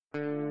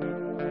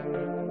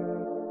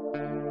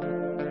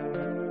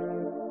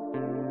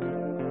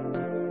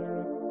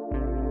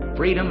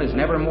freedom is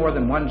never more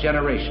than one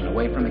generation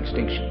away from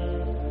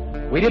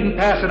extinction. We didn't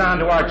pass it on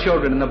to our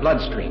children in the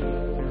bloodstream.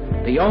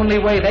 The only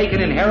way they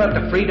can inherit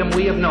the freedom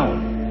we have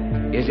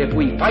known is if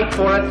we fight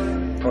for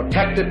it,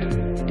 protect it,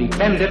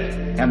 defend it,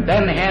 and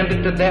then hand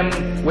it to them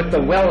with the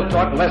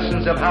well-taught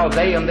lessons of how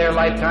they in their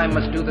lifetime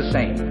must do the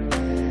same.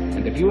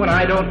 And if you and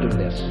I don't do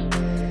this,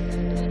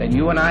 then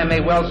you and I may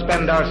well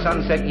spend our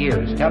sunset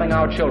years telling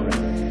our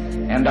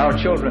children and our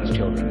children's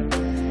children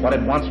what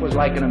it once was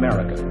like in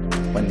America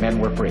when men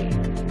were free.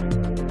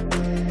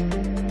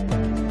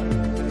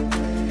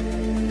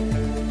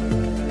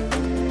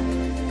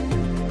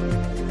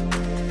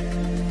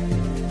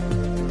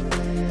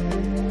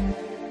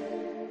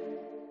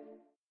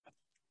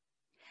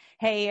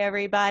 Hey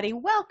everybody,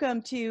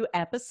 welcome to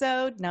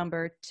episode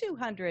number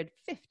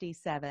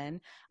 257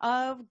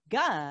 of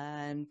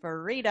Gun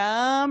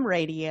Freedom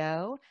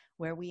Radio,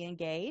 where we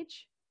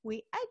engage,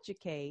 we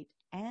educate,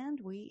 and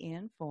we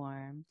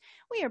inform.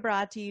 We are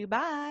brought to you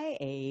by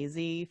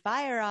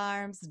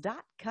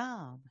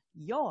azfirearms.com,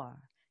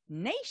 your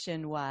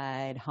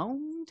nationwide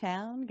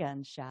hometown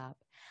gun shop.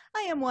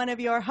 I am one of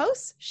your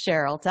hosts,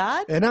 Cheryl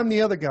Todd. And I'm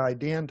the other guy,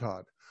 Dan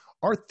Todd.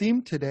 Our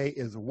theme today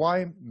is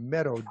Why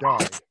Meadow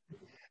Died.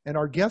 And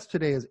our guest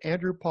today is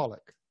Andrew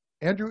Pollack.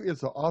 Andrew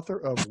is the author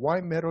of Why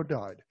Meadow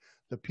Died,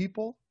 the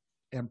people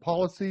and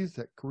policies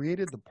that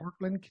created the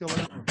Parkland killer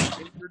and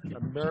endangered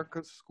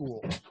America's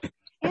schools.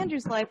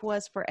 Andrew's life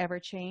was forever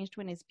changed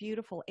when his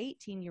beautiful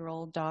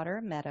 18-year-old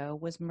daughter, Meadow,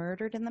 was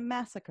murdered in the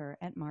massacre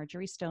at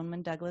Marjory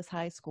Stoneman Douglas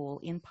High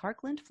School in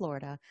Parkland,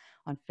 Florida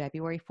on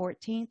February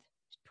 14th,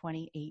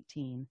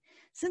 2018.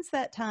 Since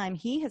that time,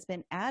 he has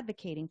been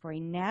advocating for a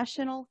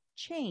national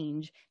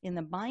change in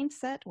the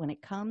mindset when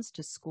it comes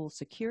to school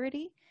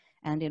security.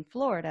 And in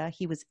Florida,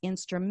 he was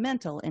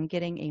instrumental in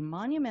getting a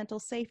monumental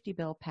safety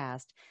bill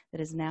passed that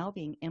is now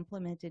being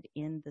implemented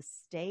in the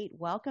state.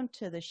 Welcome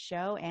to the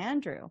show,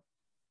 Andrew.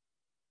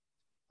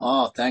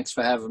 Oh, thanks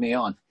for having me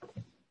on.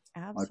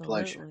 Absolutely. My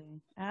pleasure.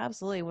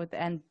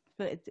 Absolutely.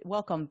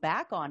 Welcome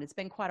back on. It's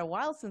been quite a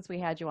while since we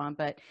had you on,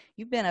 but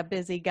you've been a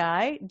busy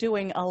guy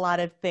doing a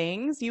lot of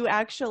things. You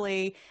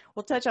actually,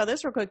 we'll touch on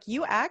this real quick.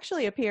 You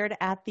actually appeared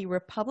at the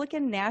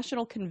Republican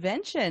National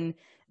Convention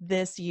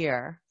this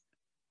year.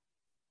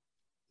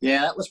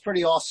 Yeah, that was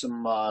pretty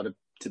awesome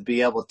to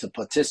be able to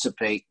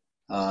participate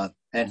and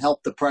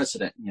help the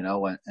president,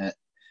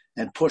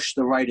 and push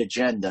the right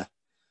agenda.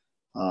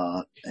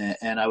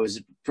 And I was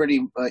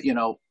pretty,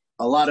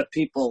 a lot of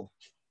people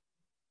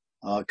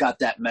got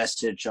that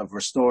message of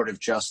restorative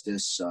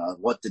justice,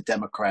 what the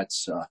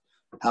Democrats,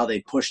 how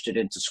they pushed it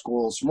into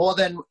schools, more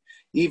than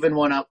even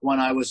when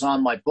I was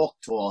on my book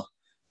tour,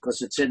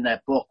 because it's in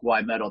that book,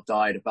 Why Meadow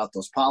Died, about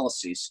those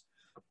policies.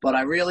 But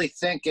I really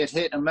think it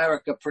hit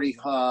America pretty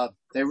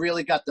they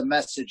really got the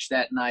message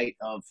that night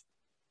of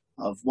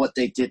what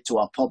they did to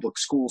our public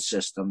school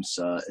systems,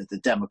 the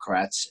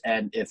Democrats.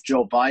 And if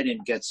Joe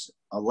Biden gets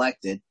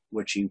elected,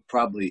 which he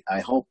probably, I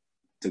hope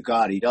to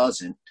God he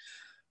doesn't,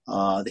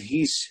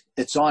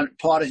 it's on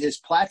part of his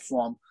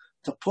platform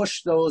to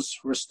push those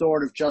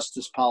restorative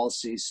justice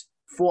policies,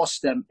 force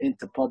them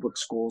into public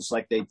schools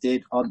like they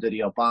did under the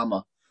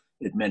Obama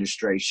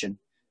administration,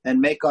 and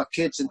make our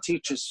kids and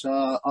teachers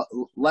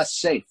less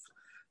safe.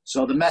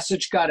 So the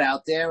message got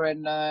out there,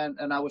 and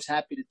I was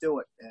happy to do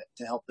it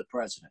to help the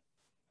president.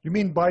 You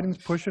mean Biden's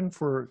pushing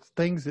for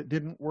things that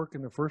didn't work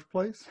in the first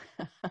place?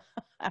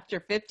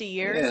 After 50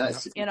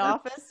 years in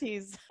office,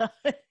 he's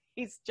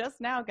just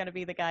now going to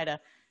be the guy to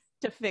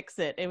fix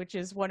it, which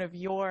is one of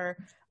your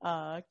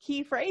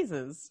key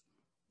phrases.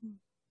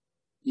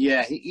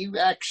 Yeah, he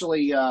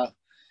actually,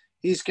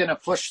 he's going to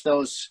push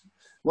those.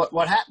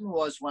 What happened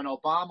was when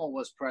Obama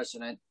was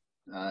president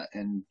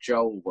and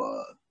Joe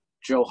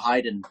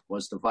Biden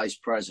was the vice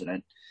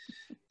president,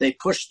 they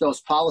pushed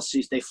those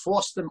policies. They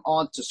forced them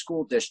onto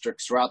school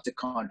districts throughout the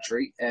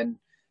country and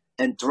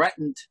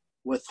threatened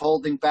with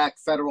holding back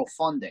federal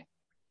funding.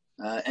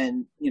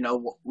 And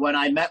when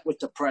I met with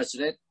the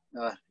president,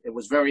 it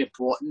was very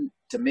important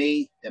to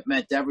me. It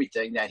meant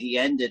everything that he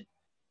ended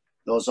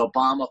those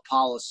Obama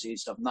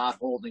policies of not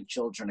holding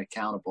children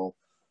accountable,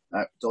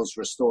 those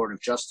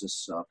restorative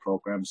justice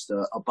programs.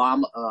 The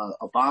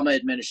Obama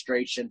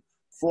administration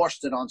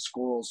forced it on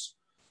schools.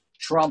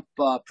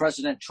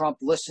 President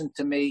Trump listened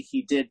to me.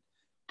 He did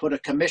put a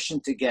commission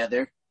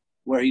together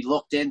where he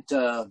looked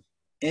into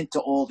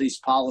all these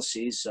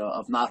policies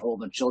of not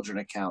holding children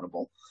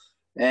accountable.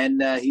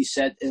 And he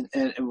said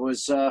it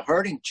was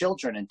hurting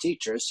children and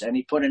teachers, and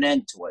he put an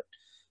end to it.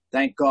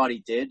 Thank God he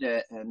did,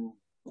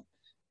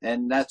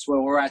 and that's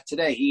where we're at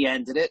today. He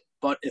ended it,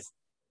 but if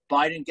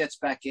Biden gets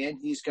back in,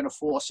 he's going to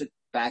force it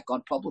back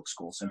on public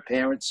schools, and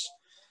parents,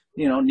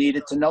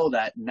 needed to know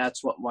that, and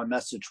that's what my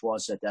message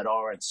was at that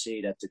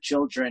RNC, that the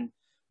children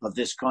of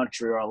this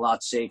country are a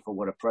lot safer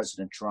with a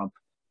President Trump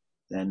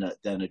than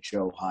a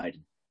Joe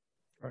Biden.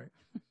 Right.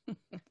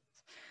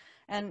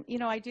 And,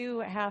 I do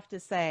have to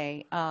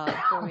say,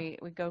 before we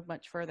go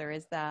much further,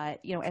 is that,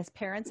 as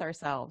parents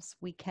ourselves,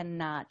 we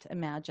cannot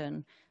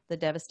imagine the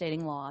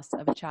devastating loss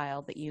of a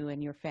child that you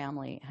and your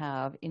family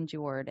have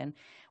endured. And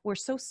we're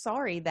so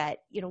sorry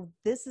that,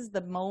 this is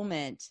the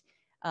moment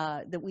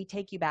that we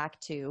take you back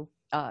to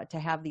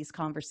have these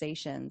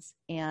conversations.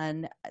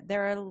 And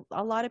there are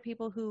a lot of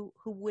people who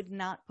would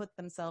not put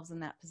themselves in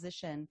that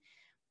position.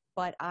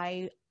 But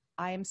I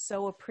am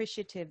so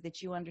appreciative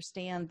that you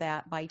understand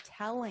that by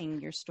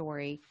telling your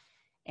story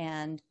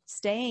and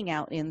staying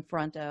out in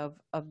front of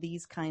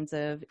these kinds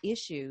of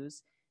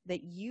issues,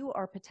 that you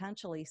are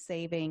potentially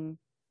saving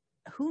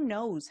who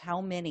knows how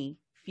many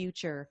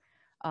future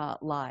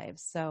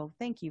lives. So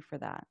thank you for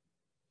that.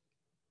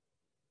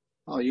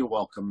 Oh, you're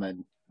welcome.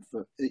 And,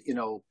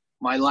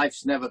 my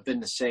life's never been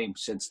the same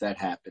since that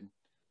happened.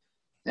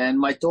 And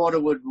my daughter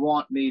would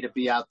want me to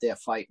be out there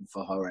fighting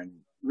for her. And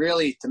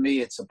really, to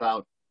me, it's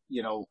about,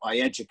 I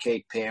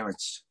educate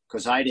parents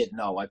because I didn't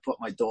know. I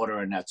put my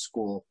daughter in that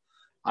school.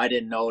 I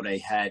didn't know they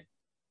had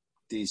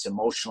these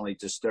emotionally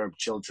disturbed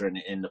children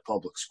in the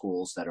public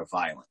schools that are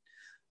violent.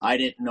 I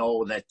didn't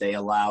know that they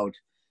allowed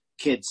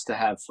kids to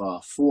have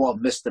 4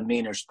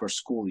 misdemeanors per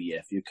school year,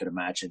 if you could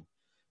imagine.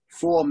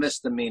 4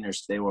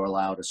 misdemeanors they were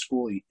allowed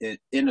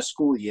in a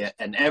school year,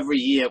 and every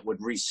year it would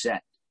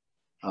reset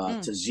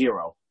to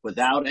 0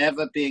 without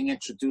ever being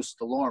introduced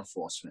to law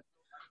enforcement.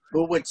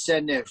 Who would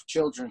send their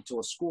children to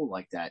a school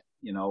like that?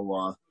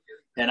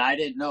 And I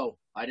didn't know.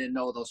 I didn't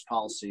know those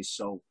policies.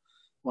 So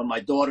when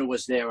my daughter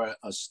was there,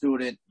 a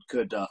student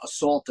could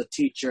assault a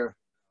teacher,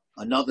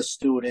 another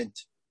student,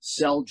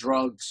 sell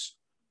drugs,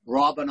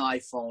 rob an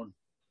iPhone,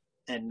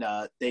 and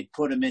they'd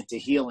put them into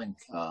healing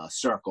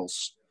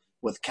circles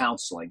with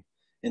counseling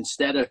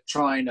instead of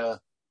trying to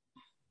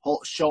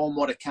show them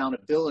what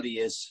accountability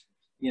is,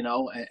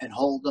 and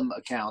hold them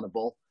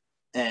accountable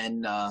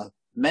and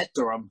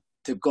mentor them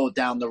to go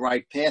down the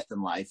right path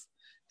in life.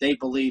 They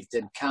believed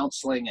in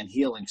counseling and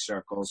healing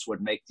circles would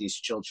make these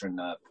children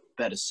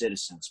better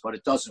citizens, but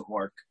it doesn't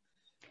work.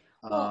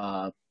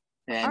 Aren't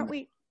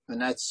we? And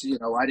that's,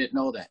 I didn't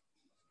know that.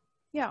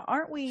 Yeah,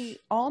 aren't we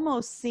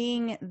almost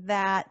seeing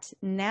that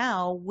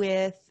now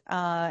with,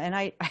 and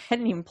I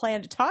hadn't even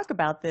planned to talk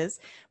about this,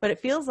 but it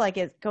feels like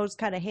it goes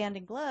kind of hand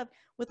in glove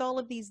with all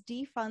of these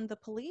defund the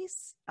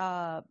police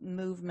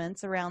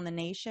movements around the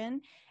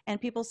nation,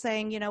 and people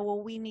saying,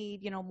 well, we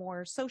need,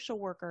 more social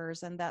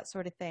workers and that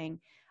sort of thing.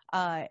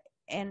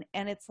 And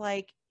it's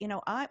like,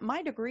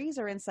 my degrees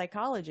are in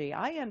psychology.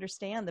 I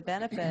understand the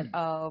benefit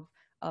of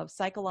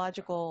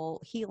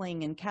psychological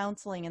healing and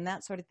counseling and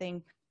that sort of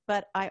thing.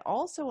 But I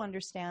also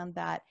understand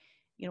that,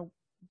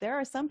 there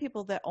are some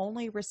people that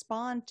only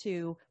respond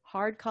to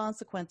hard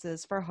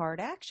consequences for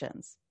hard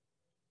actions.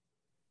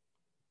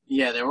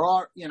 Yeah, there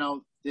are,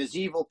 there's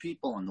evil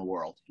people in the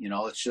world.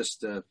 It's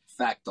just a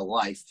fact of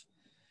life.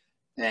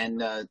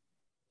 And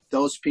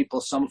those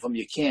people, some of them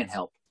you can't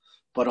help.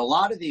 But a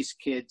lot of these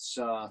kids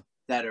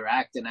that are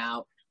acting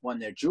out when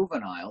they're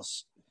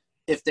juveniles,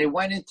 if they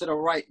went into the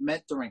right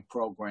mentoring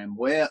program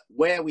where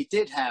we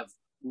did have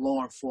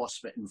law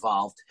enforcement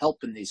involved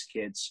helping these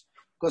kids,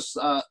 because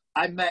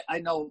I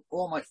know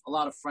a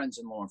lot of friends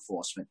in law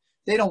enforcement.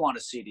 They don't want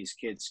to see these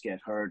kids get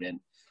hurt and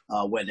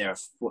where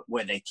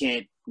they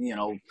can't,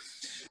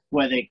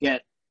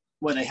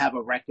 where they have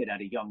a record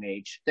at a young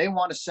age. They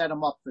want to set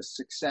them up for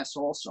success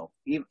also.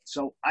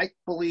 So I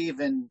believe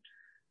in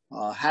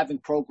having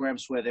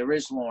programs where there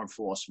is law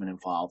enforcement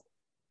involved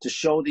to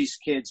show these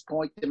kids,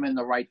 point them in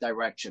the right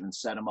direction and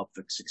set them up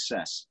for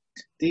success.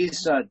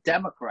 These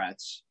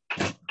Democrats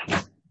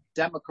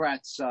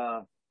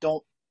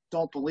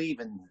don't believe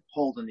in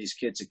holding these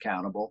kids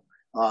accountable.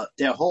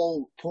 Their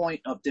whole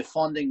point of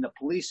defunding the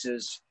police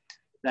is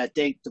that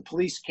the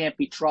police can't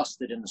be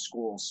trusted in the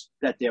schools,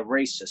 that they're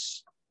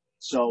racist.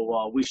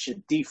 So we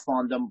should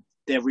defund them.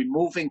 They're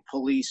removing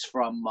police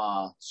from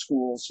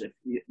schools. If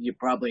you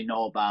probably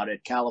know about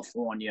it,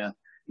 California,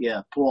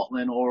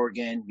 Portland,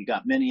 Oregon, you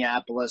got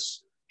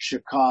Minneapolis,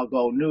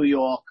 Chicago, New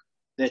York.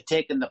 They're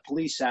taking the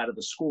police out of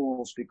the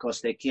schools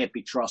because they can't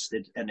be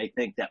trusted, and they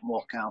think that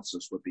more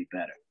counselors would be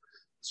better.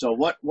 So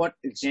what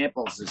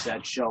examples does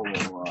that show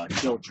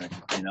children,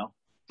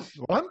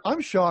 Well,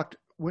 I'm shocked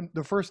when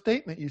the first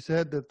statement you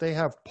said that they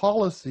have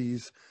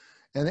policies,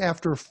 and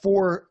after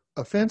 4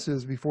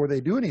 offenses before they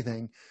do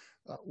anything,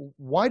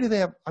 why do they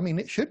have,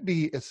 it should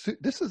be,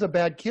 this is a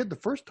bad kid. The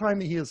first time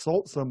that he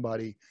assaults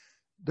somebody,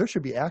 there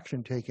should be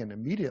action taken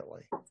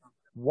immediately.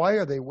 Why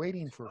are they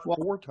waiting for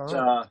 4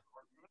 times?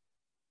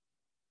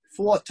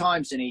 4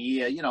 times in a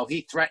year,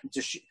 he threatened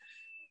to shoot.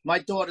 My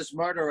daughter's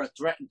murderer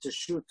threatened to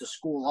shoot the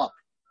school up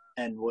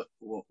and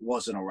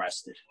wasn't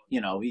arrested.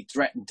 He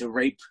threatened to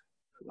rape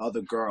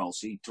other girls.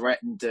 He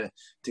threatened to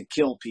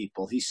kill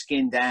people. He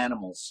skinned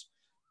animals,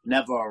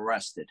 never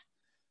arrested.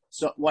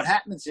 So what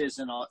happens is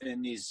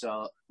in these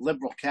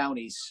liberal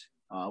counties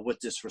with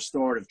this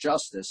restorative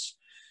justice,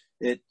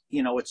 it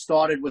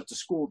started with the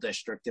school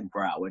district in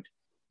Broward,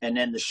 and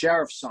then the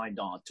sheriff signed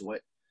on to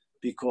it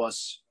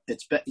because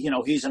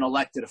he's an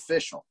elected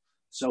official.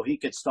 So he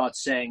could start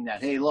saying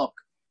that, hey, look,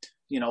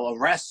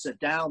 arrests are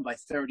down by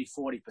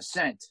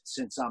 30-40%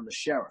 since I'm the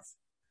sheriff.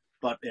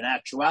 But in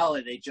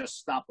actuality, they just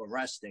stop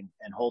arresting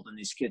and holding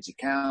these kids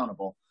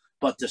accountable.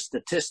 But the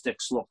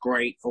statistics look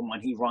great from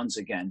when he runs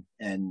again.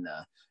 And,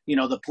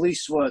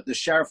 the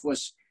sheriff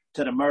was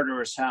to the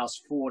murderer's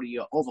house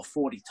over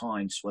 40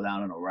 times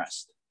without an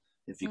arrest,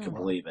 if you can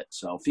believe it.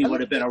 So if he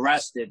would have been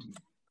arrested,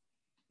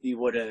 he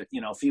would have,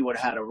 if he would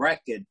have had a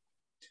record,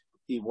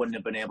 he wouldn't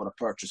have been able to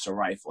purchase a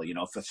rifle,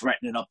 for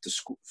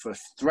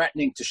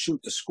threatening to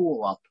shoot the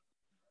school up.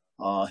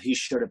 He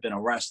should have been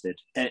arrested.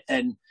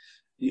 And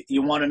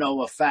you want to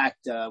know a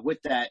fact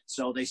with that.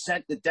 So they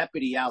sent the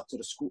deputy out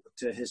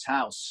to his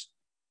house,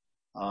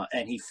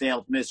 and he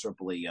failed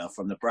miserably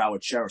from the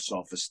Broward Sheriff's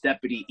Office.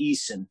 Deputy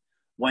Eason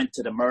went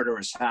to the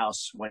murderer's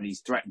house when he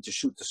threatened to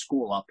shoot the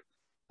school up,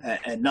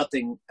 and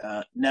nothing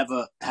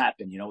never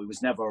happened. He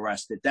was never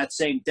arrested. That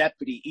same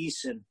Deputy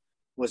Eason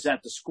was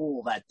at the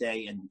school that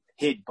day and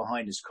hid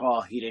behind his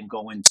car. He didn't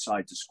go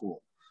inside the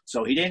school.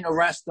 So he didn't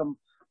arrest him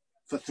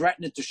for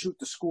threatening to shoot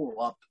the school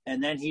up,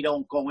 and then he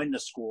don't go into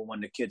school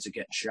when the kids are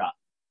getting shot.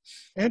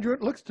 Andrew,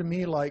 it looks to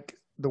me like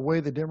the way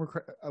the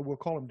we'll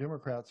call them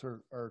Democrats,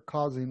 are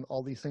causing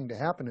all these things to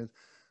happen is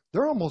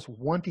they're almost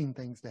wanting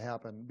things to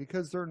happen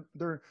because they're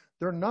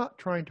not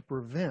trying to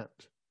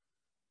prevent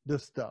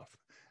this stuff.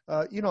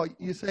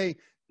 You say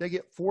they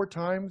get 4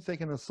 times they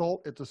can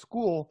assault at the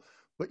school,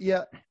 but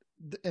yet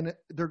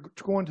they're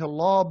going to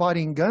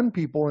law-abiding gun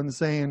people and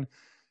saying,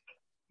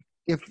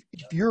 if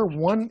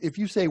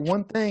you say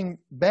one thing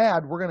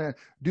bad, we're going to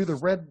do the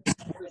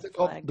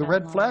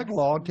red flag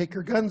law and take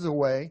your guns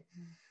away.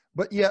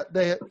 But yet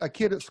a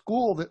kid at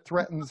school that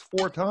threatens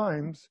 4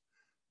 times,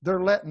 they're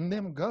letting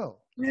them go.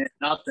 Yeah,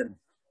 nothing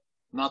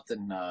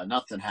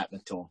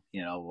happened to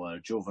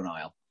him,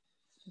 juvenile.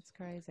 It's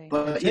crazy.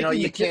 But,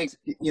 you can't,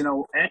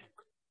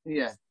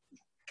 yeah.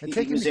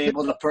 He was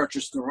able to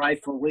purchase the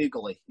rifle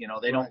legally.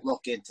 They don't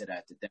look into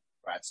that, the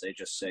Democrats. They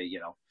just say,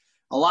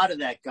 a lot of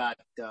that got,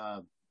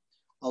 a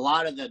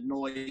lot of the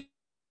noise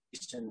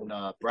in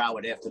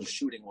Broward after the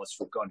shooting was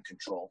for gun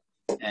control.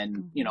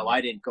 And, I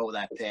didn't go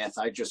that path.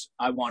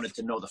 I wanted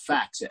to know the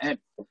facts. And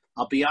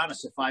I'll be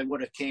honest, if I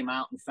would have came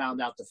out and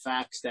found out the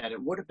facts that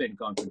it would have been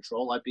gun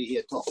control, I'd be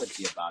here talking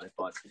to you about it.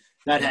 But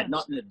that had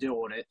nothing to do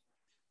with it.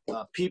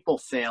 People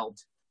failed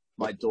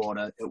my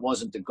daughter. It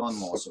wasn't the gun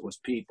laws. It was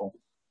people.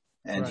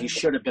 And he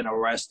should have been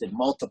arrested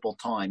multiple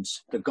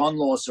times. The gun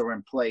laws are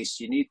in place.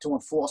 You need to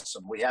enforce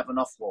them. We have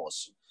enough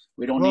laws.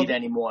 We don't need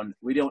any more.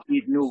 We don't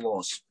need new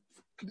laws.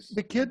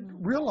 The kid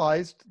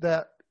realized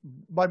that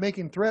by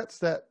making threats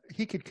that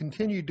he could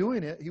continue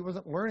doing it. He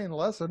wasn't learning a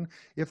lesson.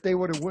 If they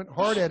would have went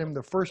hard at him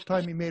the first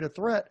time he made a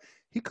threat,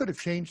 he could have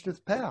changed his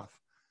path.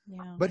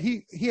 Yeah. But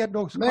he had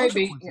no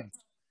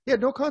consequences. He had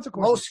no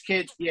consequences. Most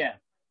kids,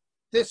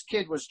 this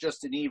kid was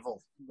just an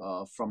evil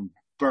from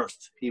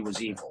birth. He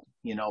was evil,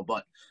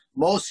 but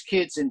most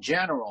kids in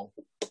general,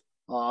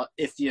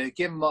 if you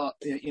give them,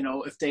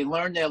 if they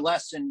learn their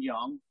lesson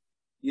young,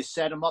 you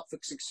set them up for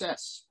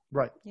success.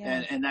 Right.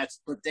 Yeah. And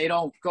but they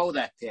don't go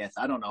that path.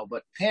 I don't know,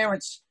 but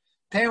parents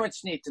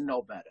need to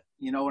know better.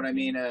 You know what I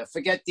mean?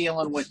 Forget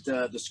dealing with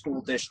the school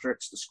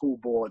districts, the school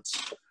boards.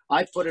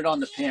 I put it on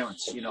the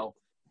parents,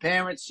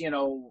 Parents, you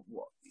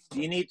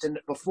need to,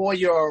 before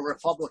you're a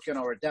Republican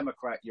or a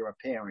Democrat, you're a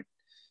parent.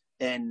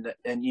 And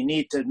you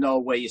need to know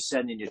where you're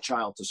sending your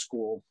child to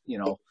school.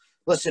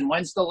 Listen,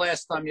 when's the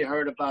last time you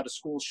heard about a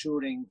school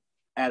shooting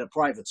at a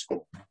private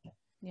school?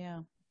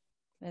 Yeah.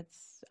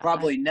 It's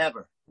probably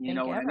never. You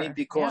know what I mean? Ever.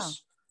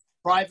 Because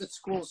private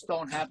schools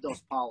don't have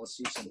those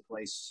policies in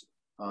place.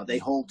 They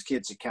hold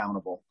kids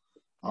accountable.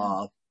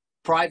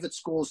 Private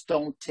schools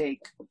don't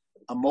take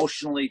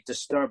emotionally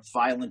disturbed,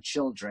 violent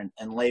children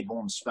and label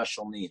them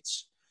special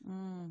needs.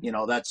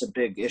 That's a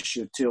big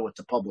issue too with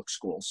the public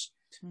schools.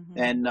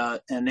 And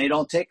they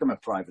don't take them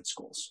at private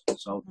schools.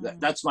 So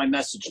that's my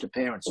message to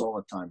parents all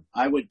the time.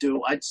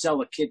 I'd sell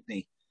a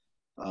kidney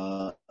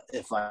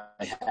if I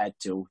had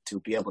to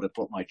be able to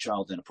put my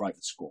child in a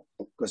private school.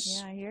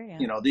 Because, I hear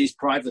you. These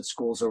private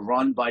schools are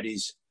run by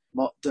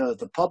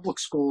the public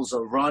schools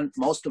are run,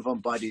 most of them,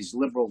 by these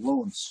liberal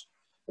loons.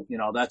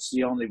 That's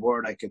the only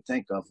word I could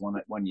think of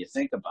when you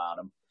think about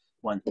them,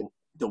 when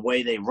the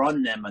way they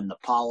run them and the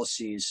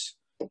policies,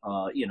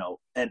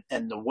 and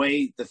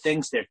the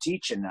things they're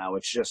teaching now,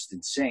 it's just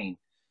insane.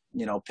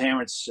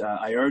 Parents,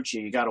 I urge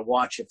you got to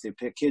watch if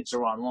the kids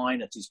are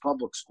online at these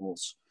public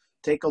schools.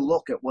 Take a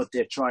look at what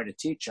they're trying to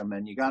teach them,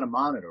 and you got to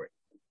monitor it.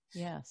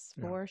 Yes,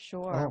 for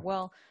sure.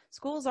 Well,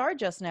 schools are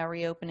just now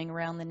reopening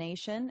around the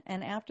nation,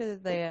 and after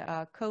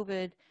the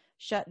COVID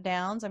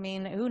shutdowns, I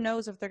mean, who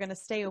knows if they're going to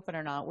stay open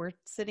or not. We're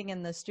sitting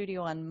in the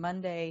studio on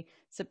Monday,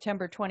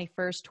 September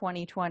 21st,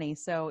 2020,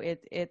 so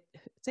it's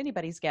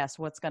anybody's guess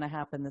what's going to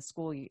happen this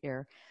school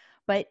year.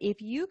 But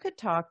if you could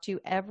talk to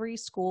every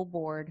school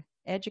board,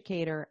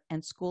 educator,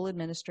 and school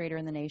administrator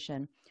in the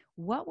nation,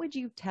 what would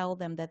you tell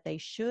them that they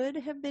should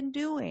have been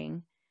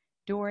doing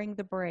during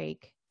the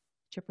break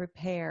to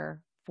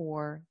prepare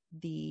for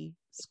the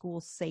school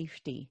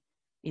safety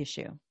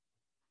issue?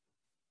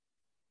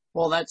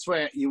 Well, that's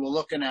where you were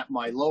looking at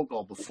my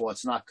logo before.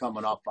 It's not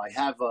coming up. I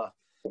have a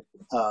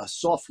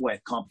software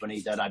company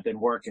that I've been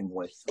working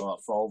with for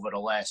over the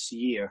last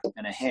year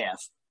and a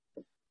half.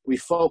 We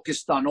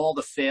focused on all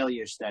the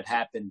failures that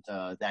happened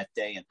that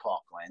day in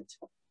Parkland,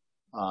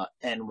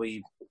 and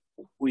we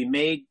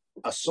made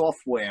a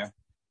software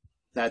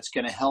that's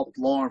going to help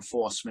law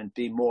enforcement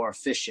be more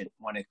efficient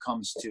when it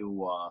comes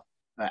to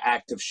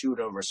active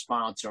shooter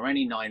response or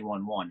any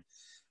 911.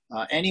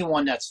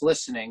 Anyone that's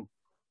listening,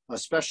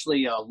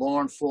 especially law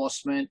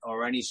enforcement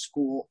or any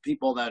school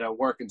people that are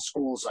working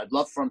schools, I'd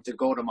love for them to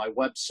go to my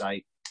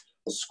website,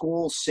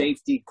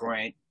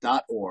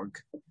 schoolsafetygrant.org,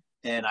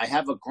 and I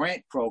have a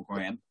grant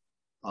program.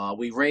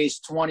 We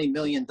raised $20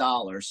 million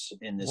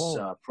in this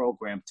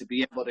program to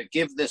be able to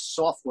give this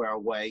software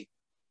away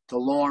to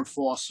law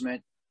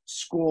enforcement,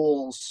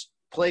 schools,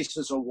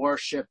 places of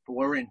worship.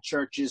 We're in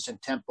churches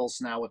and temples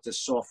now with this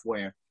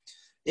software.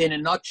 In a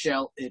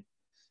nutshell,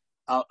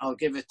 I'll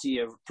give it to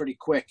you pretty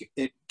quick.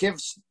 It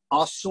gives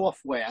our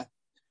software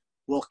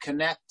will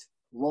connect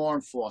law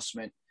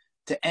enforcement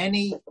to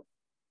any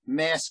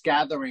mass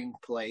gathering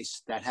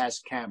place that has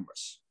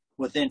cameras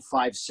within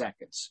 5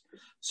 seconds.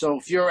 So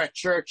if you're at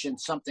church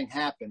and something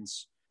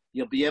happens,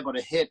 you'll be able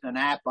to hit an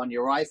app on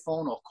your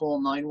iPhone or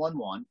call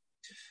 911.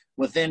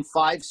 Within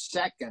 5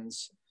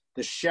 seconds,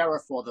 the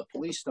sheriff or the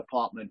police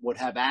department would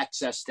have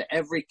access to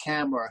every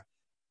camera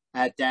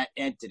at that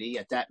entity,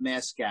 at that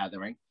mass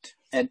gathering.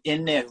 And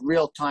in their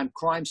real-time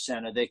crime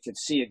center, they could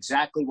see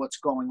exactly what's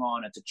going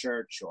on at the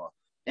church or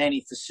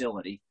any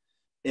facility.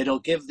 It'll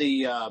give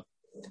the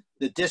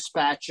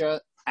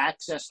dispatcher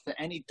access to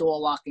any door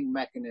locking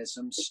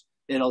mechanisms.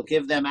 It'll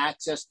give them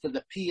access to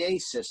the PA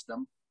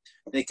system.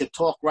 They could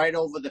talk right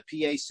over the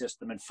PA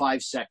system in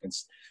 5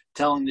 seconds,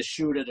 telling the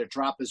shooter to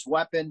drop his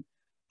weapon.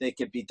 They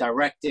could be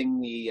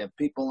directing the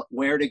people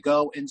where to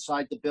go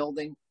inside the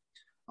building.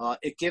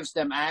 It gives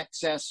them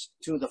access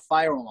to the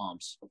fire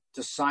alarms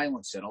to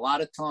silence it. A lot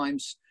of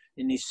times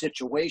in these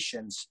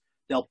situations,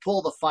 they'll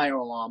pull the fire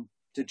alarm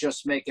to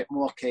just make it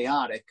more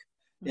chaotic.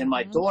 In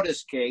my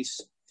daughter's case,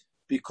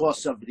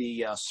 because of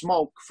the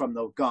smoke from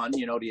the gun,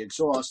 the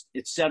exhaust,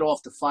 it set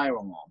off the fire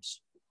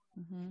alarms.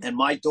 And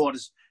my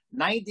daughter's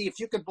 90, if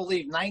you could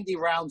believe, 90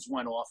 rounds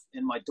went off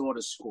in my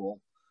daughter's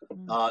school,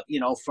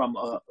 from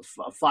a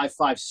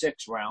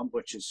 5.56 round,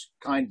 which is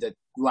kind of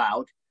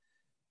loud.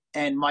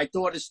 And my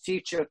daughter's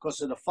teacher,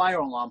 because of the fire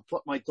alarm,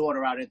 put my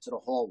daughter out into the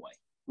hallway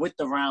with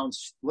the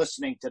rounds,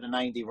 listening to the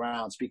 90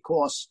 rounds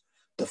because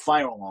the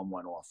fire alarm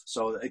went off.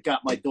 So it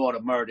got my daughter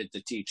murdered,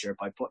 the teacher,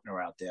 by putting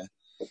her out there.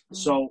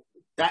 So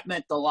that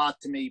meant a lot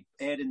to me,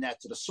 adding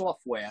that to the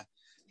software.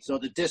 So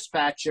the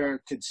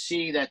dispatcher could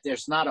see that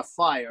there's not a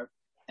fire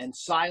and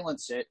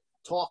silence it,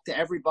 talk to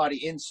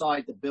everybody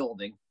inside the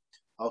building,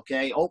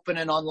 okay, open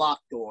and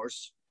unlock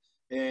doors.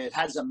 It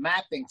has a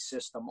mapping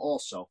system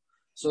also.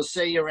 So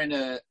say you're in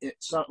a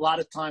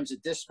lot of times a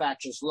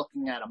dispatcher's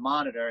looking at a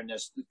monitor and there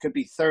could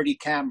be 30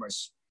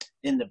 cameras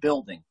in the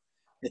building.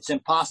 It's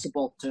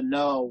impossible to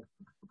know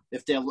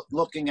if they're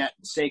looking at,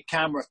 say,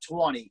 camera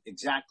 20,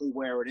 exactly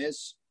where it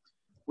is.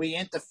 We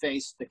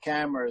interface the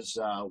cameras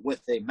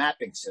with a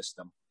mapping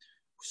system.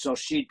 So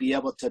she'd be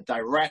able to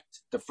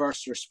direct the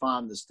first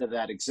responders to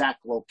that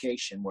exact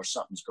location where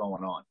something's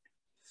going on.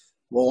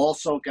 We're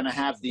also going to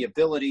have the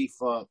ability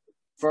for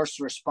first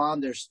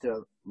responders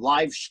to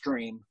live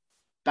stream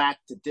back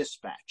to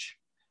dispatch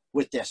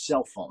with their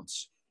cell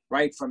phones,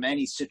 right, from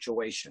any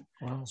situation.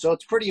 Wow. So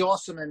it's pretty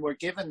awesome, and we're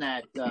giving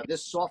that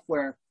this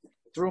software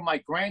through my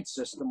grant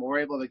system. We're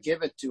able to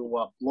give it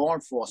to law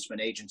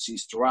enforcement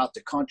agencies throughout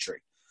the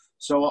country.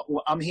 So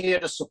I'm here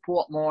to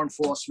support law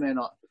enforcement.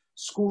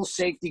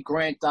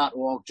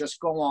 Schoolsafetygrant.org. Just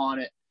go on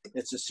it.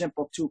 It's a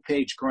simple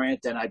 2-page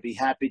grant, and I'd be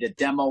happy to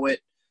demo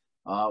it.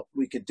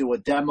 We could do a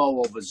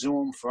demo over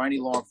Zoom for any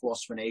law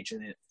enforcement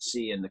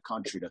agency in the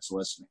country that's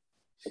listening.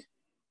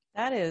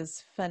 That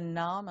is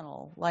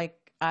phenomenal. Like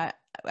I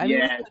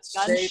it's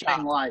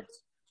saving lives.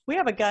 We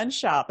have a gun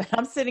shop, and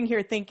I'm sitting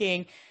here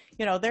thinking,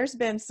 there's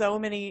been so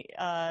many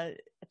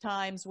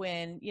times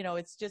when,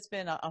 it's just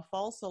been a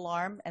false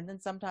alarm, and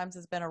then sometimes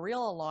it's been a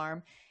real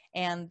alarm.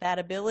 And that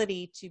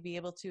ability to be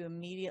able to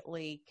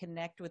immediately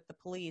connect with the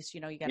police, you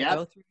got to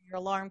go through your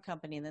alarm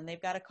company, and then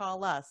they've got to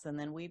call us, and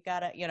then we've got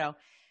to, and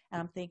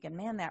I'm thinking,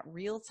 man, that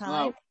real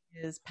time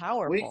is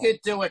powerful. We could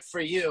do it for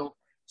you.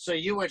 So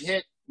you would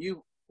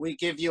we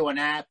give you an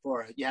app,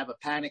 or you have a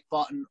panic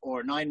button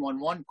or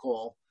 911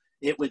 call.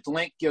 It would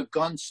link your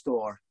gun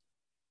store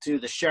to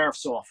the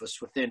sheriff's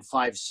office within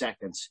 5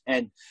 seconds.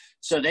 And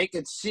so they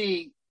could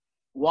see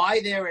why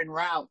they're en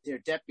route, their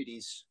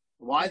deputies,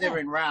 why they're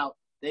en route.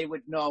 They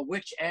would know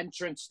which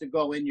entrance to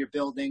go in your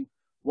building.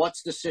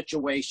 What's the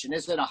situation?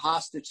 Is it a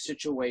hostage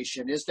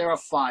situation? Is there a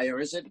fire?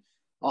 Is it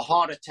a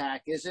heart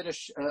attack? Is it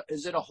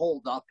a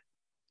holdup?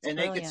 And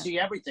they could see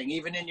everything.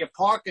 Even in your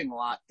parking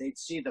lot, they'd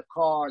see the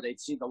car. They'd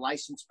see the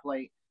license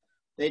plate.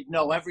 They'd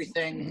know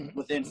everything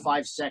within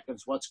 5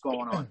 seconds what's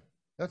going on.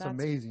 That's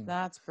amazing.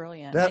 That's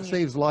brilliant. That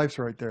saves lives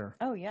right there.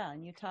 Oh, yeah.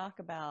 And you talk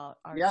about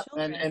our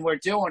children. And we're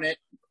doing it.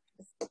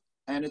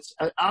 and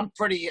I'm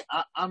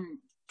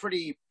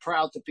pretty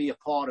proud to be a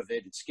part of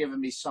it. It's given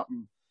me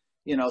something,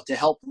 to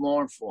help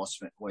law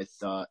enforcement with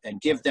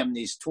and give them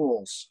these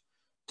tools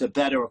to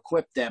better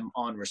equip them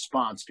on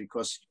response,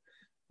 because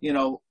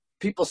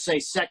people say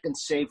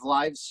seconds save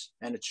lives,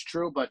 and it's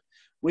true, but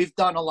we've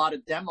done a lot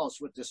of demos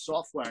with this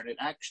software, and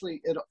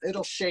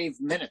it'll shave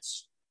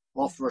minutes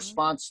off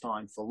response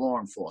time for law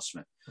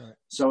enforcement. Right.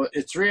 So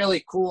it's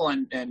really cool,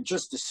 and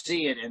just to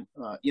see it, and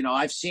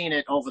I've seen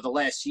it over the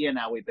last year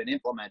now. We've been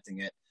implementing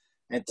it,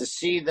 and to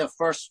see the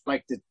first,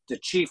 like the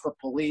chief of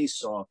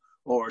police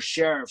or a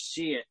sheriff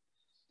see it,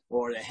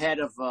 or the head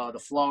of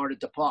the Florida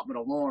Department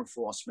of Law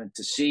Enforcement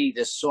to see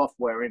this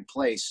software in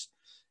place,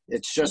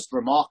 it's just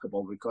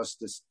remarkable, because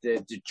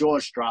the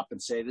jaws drop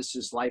and say this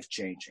is life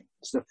changing.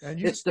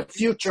 It's the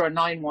future of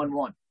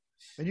 911.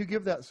 And you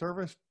give that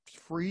service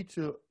free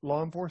to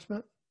law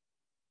enforcement?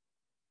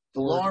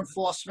 The law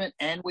enforcement,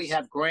 and we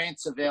have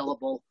grants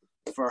available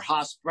for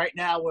right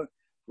now.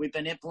 We've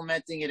been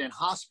implementing it in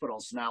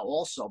hospitals now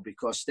also,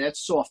 because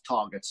that's soft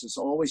targets. It's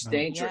always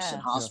dangerous in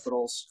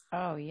hospitals.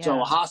 Oh, yeah.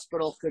 So a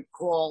hospital could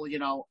call,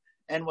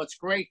 and what's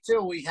great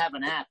too, we have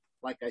an app.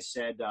 Like I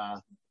said,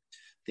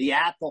 the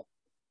app will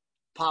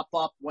pop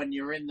up when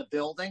you're in the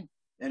building,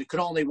 and it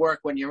could only work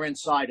when you're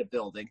inside a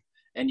building.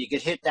 And you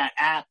could hit that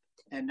app,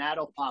 and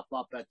that'll pop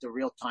up at the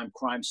real-time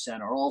crime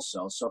center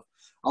also. So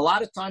a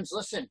lot of times,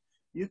 listen,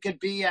 you could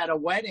be at a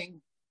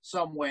wedding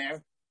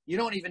somewhere. You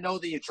don't even know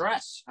the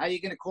address. How are you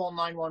going to call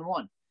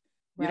 911?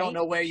 You don't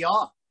know where you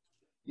are.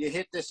 You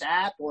hit this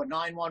app or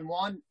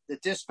 911, the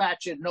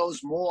dispatcher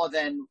knows more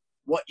than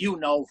what you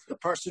know. The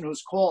person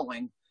who's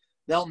calling,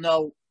 they'll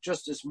know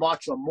just as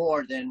much or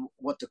more than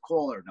what the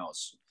caller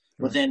knows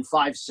within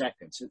 5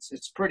 seconds.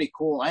 It's pretty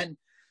cool. And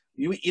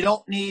you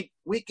don't need,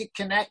 we could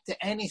connect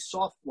to any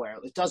software.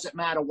 It doesn't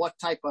matter what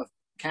type of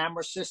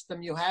camera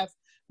system you have.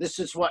 This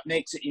is what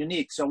makes it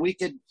unique. So we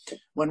could,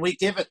 when we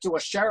give it to a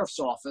sheriff's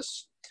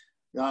office,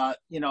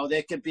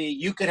 there could be,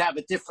 you could have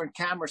a different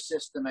camera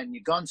system in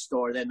your gun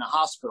store than the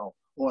hospital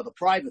or the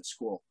private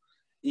school.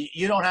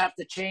 You don't have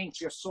to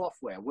change your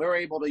software. We're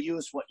able to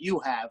use what you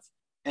have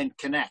and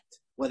connect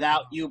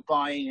without you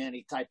buying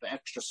any type of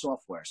extra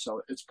software.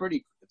 So it's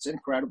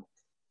incredible.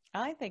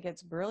 I think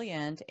it's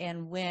brilliant.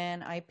 And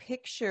when I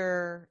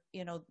picture,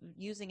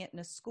 using it in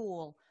a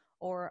school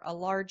or a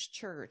large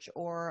church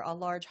or a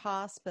large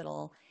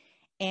hospital,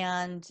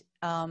 and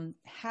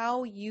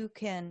how you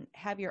can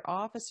have your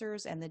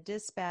officers and the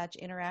dispatch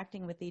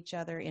interacting with each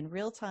other in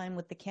real time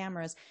with the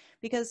cameras.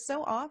 Because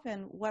so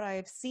often what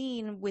I've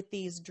seen with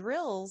these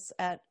drills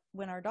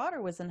when our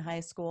daughter was in high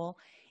school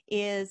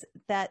is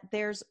that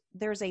there's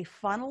a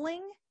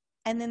funneling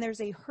and then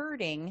there's a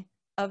herding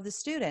of the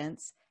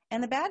students,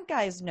 and the bad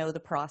guys know the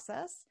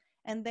process,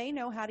 and they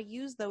know how to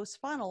use those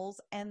funnels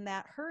and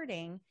that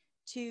herding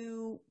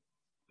to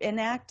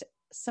enact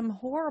some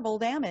horrible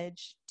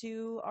damage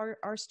to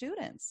our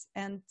students.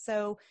 And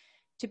so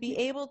to be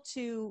able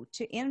to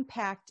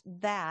impact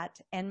that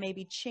and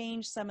maybe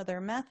change some of their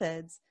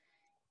methods,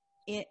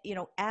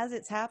 as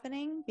it's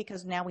happening,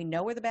 because now we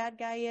know where the bad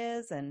guy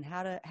is and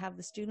how to have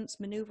the students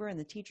maneuver and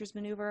the teachers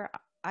maneuver,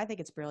 I think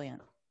it's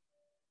brilliant.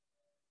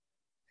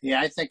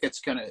 Yeah, I think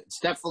it's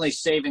definitely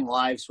saving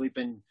lives. We've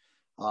been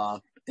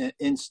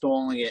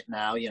installing it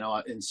now,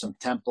 in some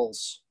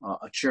temples,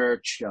 a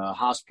church,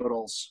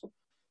 hospitals.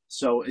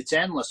 So it's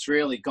endless,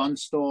 really. Gun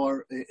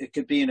store, it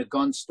could be in a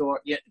gun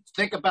store. Yeah,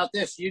 think about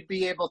this. You'd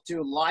be able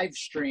to live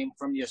stream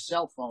from your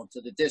cell phone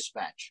to the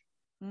dispatch.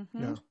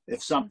 Mm-hmm. Yeah.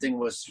 If something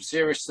was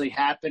seriously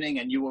happening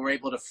and you were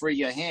able to free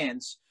your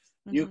hands,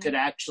 you could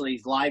actually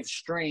live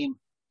stream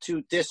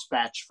to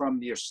dispatch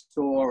from your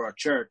store or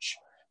church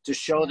to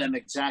show them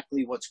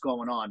exactly what's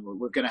going on.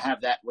 We're going to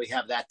have that. We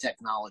have that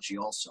technology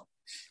also.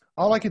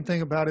 All I can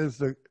think about is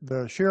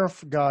the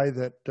sheriff guy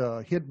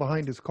that hid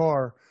behind his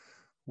car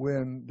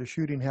when the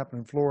shooting happened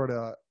in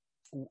Florida.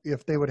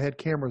 If they would have had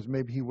cameras,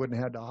 maybe he wouldn't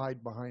have had to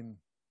hide behind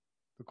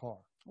the car.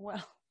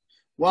 Well,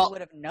 we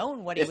would have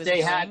known what he was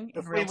doing.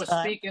 If we were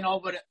speaking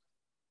over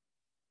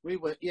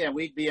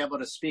we'd be able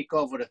to speak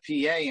over the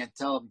PA and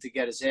tell him to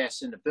get his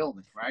ass in the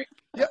building, right?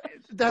 Yeah,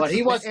 but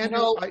he wasn't.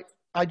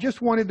 I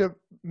just wanted to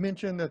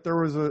mention that there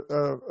was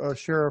a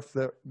sheriff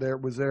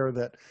that was there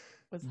that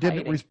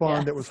didn't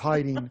respond, that was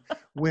hiding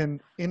when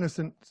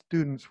innocent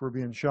students were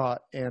being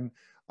shot, and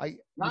I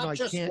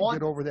can't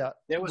get over that.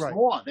 There was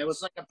more. There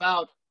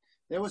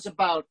was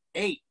about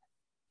 8,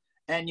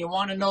 and you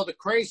want to know the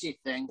crazy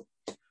thing?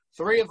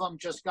 3 of them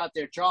just got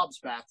their jobs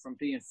back from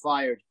being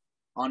fired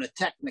on a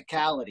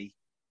technicality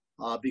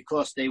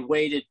because they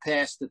waited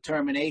past the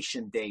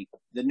termination date.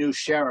 The new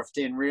sheriff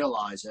didn't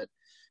realize it.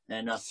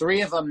 And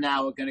 3 of them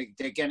now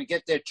they're gonna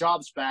get their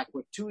jobs back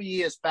with 2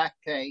 years back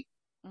pay,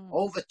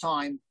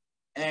 overtime,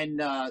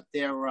 and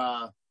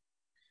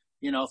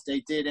if they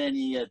did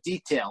any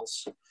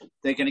details,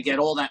 they're gonna get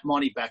all that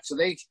money back. So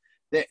they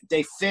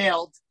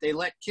failed. They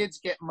let kids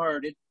get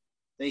murdered.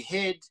 They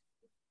hid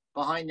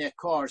behind their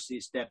cars,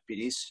 these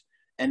deputies,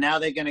 and now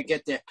they're gonna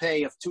get their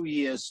pay of 2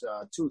 years,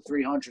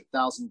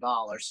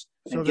 $200,000-$300,000,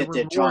 and get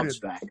their jobs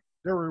back.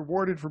 They're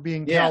rewarded for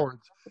being Yeah.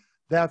 cowards.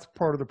 That's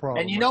part of the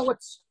problem. And you know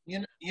what's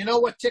you know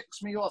what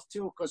ticks me off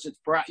too, because it's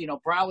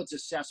Broward's a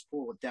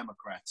cesspool of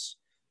Democrats.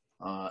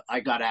 I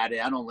got at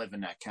it. I don't live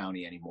in that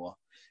county anymore.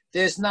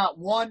 There's not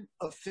one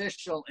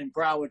official in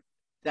Broward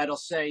that'll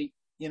say,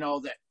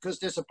 that because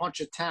there's a bunch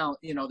of town,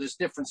 there's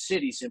different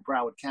cities in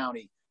Broward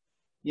County,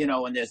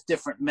 and there's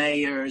different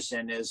mayors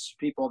and there's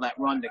people that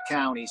run the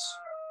counties.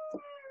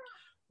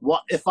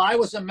 What if I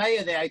was a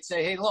mayor there? I'd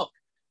say, hey, look,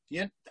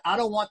 I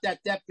don't want that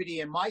deputy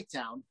in my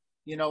town.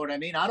 You know what I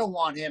mean? I don't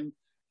want him.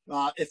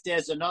 If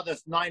there's another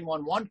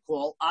 911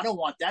 call, I don't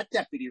want that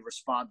deputy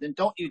responding.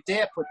 Don't you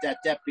dare put that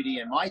deputy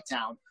in my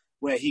town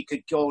where he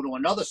could go to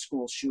another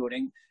school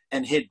shooting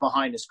and hid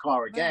behind his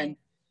car again.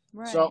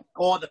 Right. So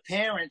all the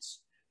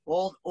parents,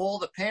 all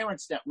the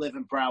parents that live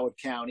in Broward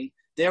County,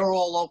 they're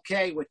all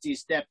okay with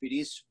these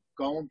deputies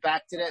going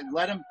back to that.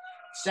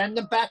 Send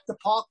them back to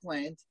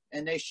Parkland,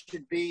 and they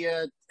should be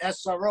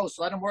SROs.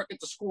 Let them work at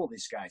the school,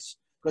 these guys.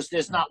 Because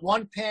there's not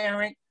one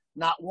parent,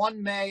 not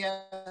one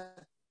mayor,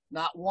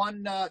 not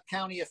one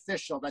county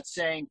official that's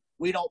saying,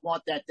 we don't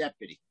want that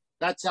deputy.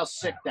 That's how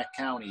sick that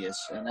county is,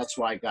 and that's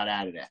why I got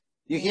out of there.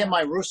 You hear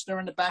my rooster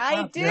in the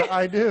background? I do. Yeah,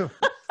 I do.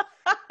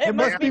 It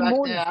must be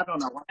morning. I don't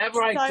know.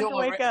 Whenever I time do to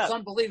wake it, up. it's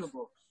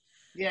unbelievable.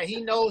 Yeah,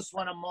 he knows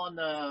when I'm on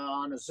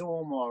a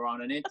Zoom or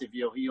on an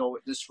interview.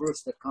 This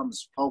rooster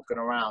comes poking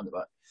around,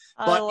 but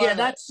yeah,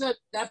 that's it.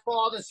 That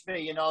bothers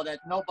me. That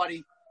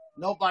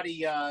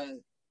nobody,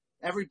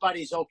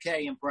 everybody's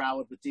okay in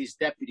Broward with these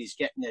deputies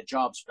getting their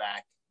jobs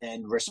back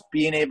and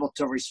being able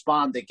to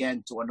respond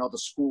again to another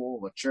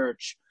school, a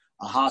church,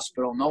 a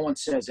hospital. No one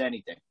says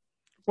anything.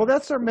 Well,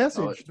 that's their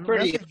message. it's The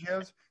pretty- message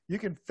is you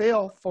can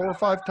fail 4 or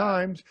 5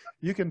 times,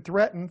 you can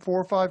threaten 4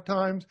 or 5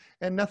 times,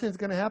 and nothing's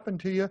going to happen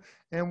to you.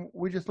 And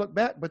we just look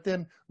back, but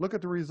then look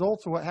at the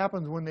results of what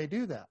happens when they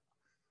do that.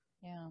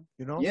 Yeah.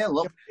 Yeah,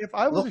 look. If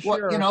I was a Look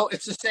what sheriff,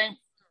 it's the same.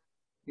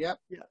 Yep.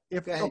 yeah,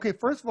 Go ahead. okay,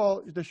 first of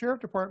all, the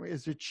sheriff department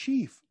is the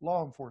chief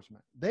law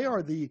enforcement. They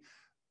are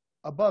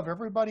above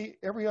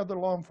every other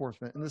law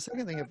enforcement. And the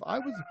second thing,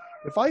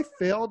 if I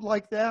failed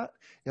like that,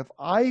 if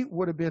I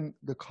would have been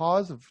the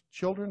cause of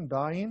children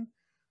dying,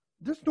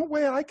 there's no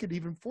way I could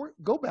even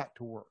go back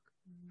to work.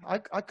 I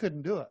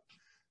couldn't do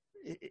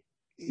it.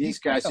 These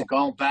guys are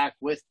going back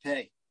with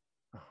pay.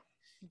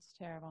 It's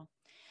terrible.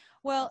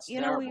 Well, It's we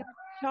were terrible.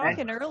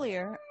 talking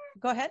earlier.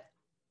 Go ahead.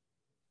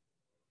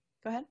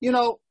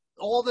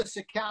 All this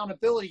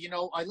accountability,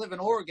 I live in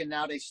Oregon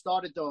now. They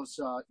started those,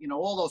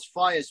 all those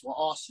fires were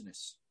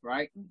arsonists,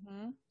 right?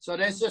 Mm-hmm. So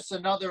there's just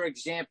another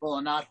example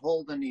of not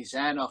holding these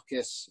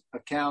anarchists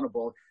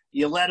accountable.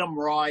 You let them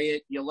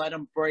riot, you let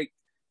them break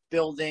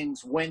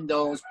buildings,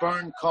 windows,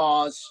 burn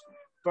cars,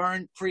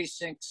 burn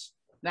precincts.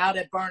 Now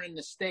they're burning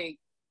the state.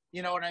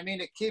 You know what I mean?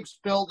 It keeps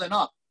building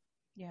up.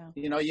 Yeah.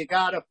 You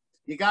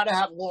gotta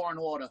have law and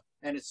order,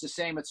 and it's the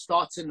same. It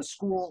starts in the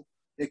school.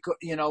 It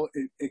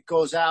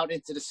goes out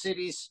into the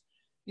cities.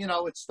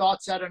 It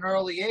starts at an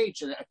early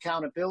age,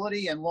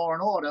 accountability and law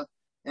and order.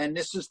 And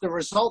this is the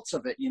results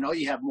of it.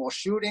 You have more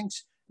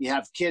shootings. You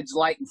have kids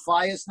lighting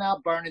fires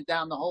now, burning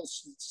down the whole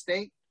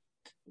state.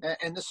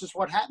 And this is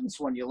what happens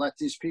when you let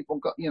these people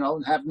go,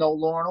 have no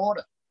law and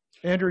order.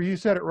 Andrew, you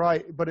said it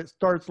right, but it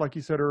starts, like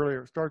you said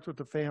earlier, it starts with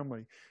the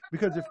family.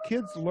 Because if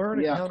kids learn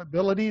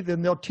accountability,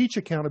 then they'll teach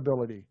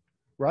accountability,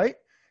 right?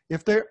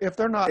 If they're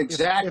not,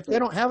 Exactly. if they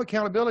don't have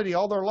accountability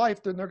all their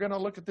life, then they're going to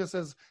look at this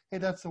as, hey,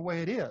 that's the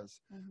way it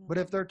is. Mm-hmm. But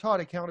if they're taught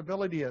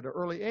accountability at an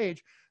early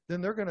age,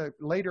 then they're going to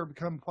later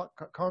become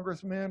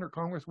congressmen or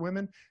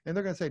congresswomen, and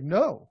they're going to say,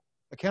 no,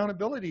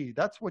 accountability,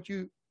 that's what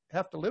you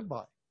have to live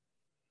by.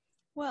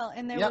 Well,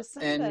 and there Yep, was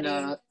somebody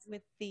and,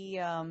 with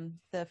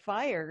the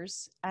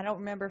fires. I don't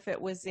remember if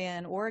it was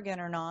in Oregon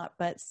or not,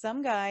 but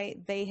some guy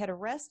they had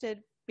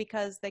arrested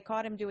because they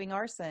caught him doing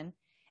arson.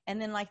 And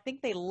then I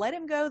think they let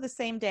him go the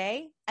same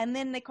day. And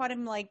then they caught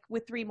him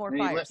with 3 more And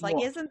he fires. let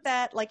more. Isn't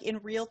that in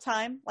real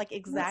time,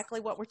 exactly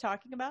what we're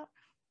talking about?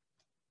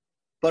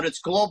 But it's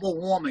global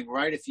warming,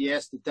 right? If you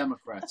ask the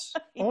Democrats.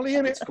 Only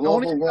in It's the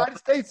global United warming.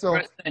 States, though.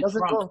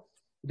 President Trump.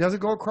 It doesn't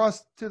go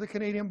across to the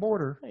Canadian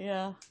border.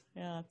 Yeah.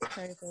 Yeah. It's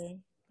crazy.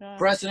 Yeah.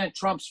 President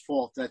Trump's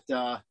fault that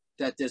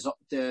there's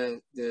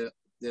the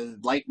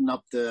lighting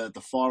up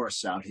the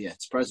forests out here.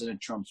 It's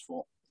President Trump's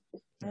fault.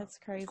 That's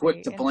crazy.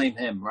 Quick to And blame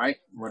him, right?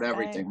 With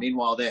everything. Right.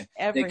 Meanwhile, they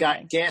everything.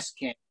 got gas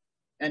cans,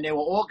 and they were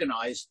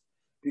organized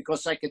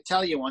because I could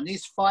tell you when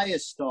these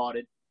fires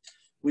started,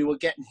 we were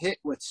getting hit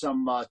with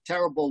some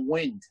terrible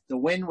wind. The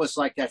wind was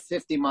at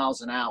 50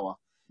 miles an hour,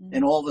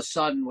 and all of a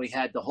sudden we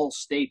had the whole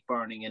state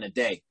burning in a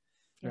day.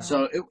 Yeah.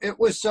 So it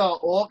was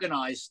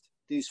organized,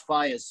 these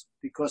fires,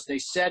 because they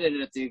set it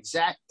at the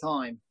exact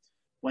time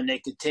when they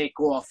could take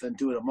off and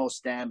do the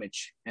most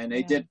damage. And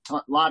they did a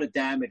lot of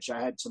damage.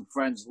 I had some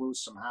friends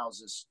lose some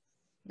houses,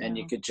 and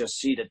you could just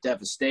see the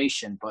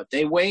devastation. But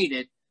they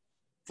waited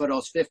for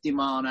those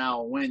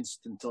 50-mile-an-hour winds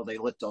until they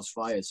lit those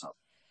fires up.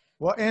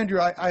 Well, Andrew,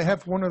 I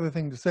have one other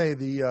thing to say.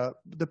 The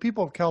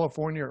people of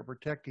California are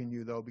protecting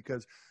you, though,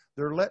 because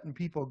they're letting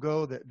people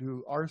go that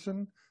do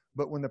arson.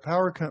 But when the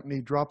power company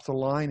drops a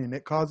line and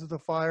it causes a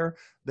fire,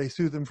 they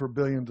sue them for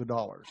billions of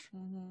dollars.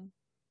 Mm-hmm.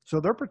 So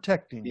they're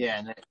protecting you,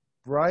 Yeah.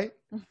 right?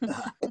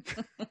 Not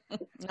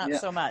Yeah.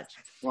 so much.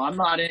 Well, I'm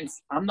not in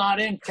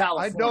I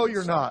California. know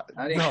you're so not.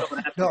 I didn't No, go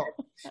that no.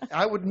 bad.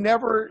 I would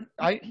never.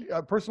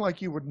 A person like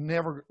you would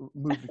never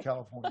move to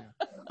California.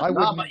 I No,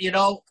 wouldn't.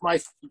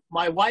 but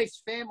my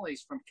wife's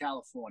family's from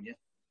California,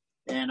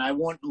 and I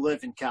won't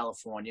live in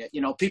California.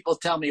 People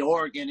tell me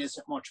Oregon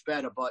isn't much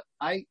better, but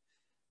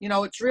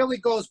it really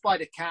goes by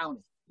the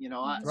county.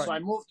 So I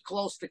moved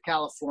close to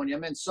California.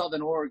 I'm in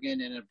Southern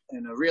Oregon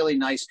in a really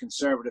nice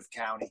conservative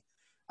county.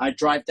 I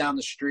drive down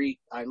the street.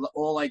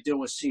 All I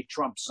do is see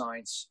Trump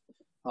signs.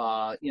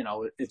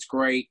 It's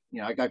great.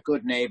 I got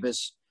good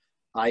neighbors.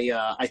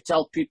 I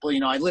tell people,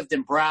 I lived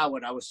in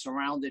Broward. I was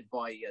surrounded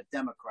by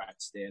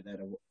Democrats there that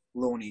are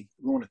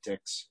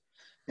lunatics.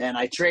 And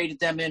I traded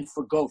them in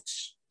for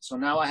goats. So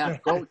now I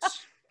have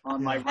goats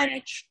on my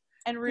ranch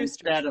And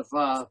roosters. instead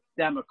of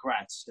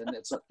Democrats. And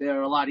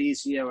they're a lot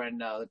easier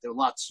and they're a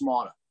lot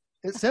smarter.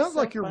 It sounds So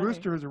like your funny.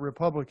 rooster is a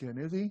Republican,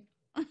 is he?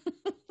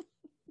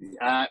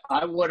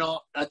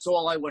 That's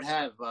all I would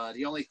have.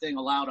 The only thing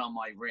allowed on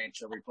my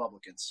ranch are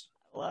Republicans.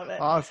 Love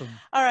it. Awesome.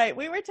 All right.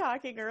 We were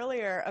talking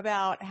earlier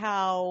about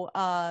how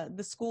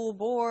the school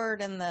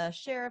board and the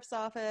sheriff's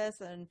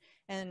office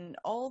and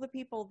all the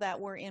people that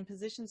were in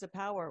positions of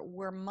power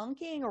were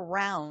monkeying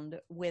around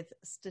with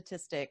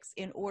statistics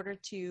in order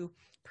to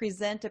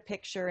present a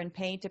picture and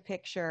paint a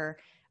picture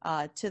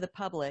to the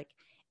public.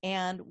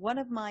 And one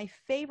of my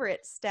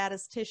favorite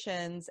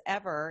statisticians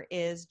ever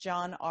is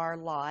John R.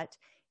 Lott.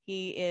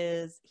 He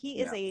is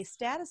a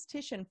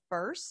statistician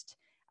first.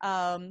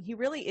 He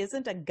really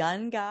isn't a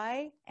gun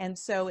guy. And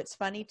so it's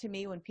funny to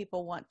me when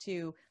people want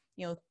to,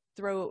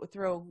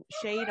 throw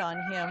shade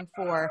on him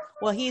for,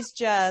 well, he's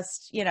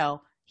just,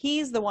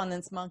 he's the one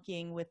that's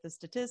monkeying with the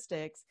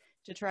statistics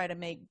to try to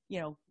make,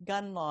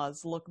 gun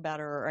laws look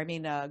better.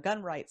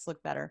 Gun rights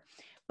look better.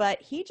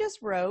 But he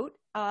just wrote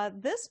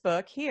this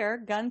book here,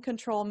 Gun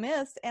Control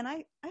Myths. And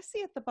I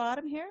see at the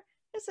bottom here,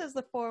 it says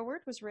the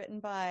foreword was written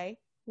by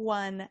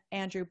one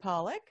Andrew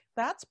Pollock.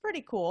 That's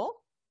pretty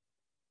cool.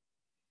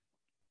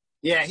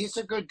 Yeah, he's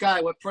a good guy.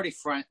 We're pretty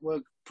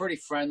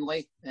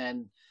friendly,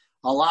 and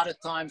a lot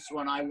of times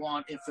when I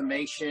want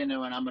information and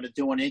when I'm going to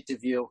do an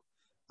interview,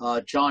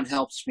 John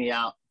helps me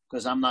out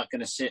because I'm not going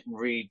to sit and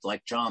read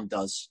like John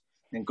does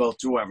and go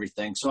through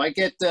everything. So I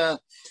get the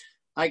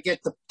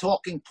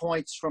talking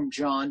points from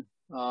John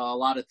a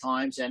lot of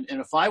times, and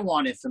if I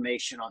want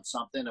information on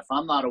something, if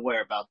I'm not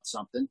aware about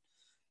something,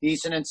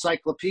 he's an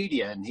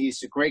encyclopedia, and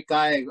he's a great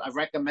guy. I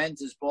recommend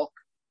his book,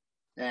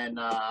 and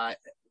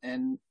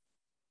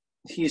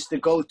he's the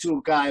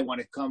go-to guy when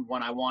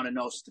I want to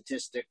know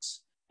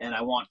statistics and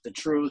I want the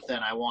truth and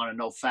I want to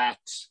know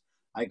facts.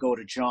 I go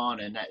to John,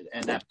 and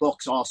that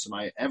book's awesome.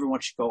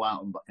 Everyone should go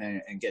out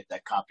and get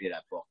that copy of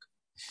that book.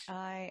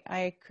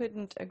 I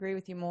couldn't agree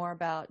with you more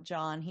about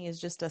John. He is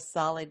just a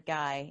solid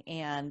guy.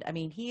 And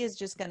he is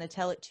just going to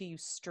tell it to you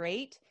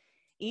straight.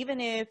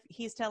 Even if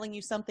he's telling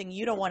you something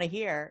you don't want to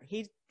hear,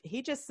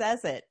 he just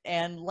says it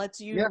and lets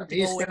you Yeah,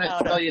 he's going to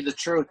tell you the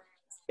truth.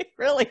 He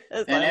really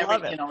is. And I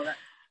love it.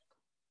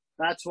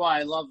 That's why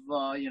I love,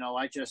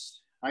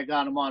 I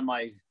got him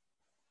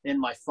in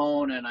my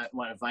phone, and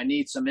if I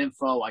need some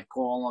info, I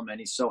call him, and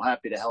he's so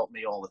happy to help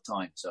me all the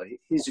time. So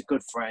he's a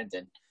good friend,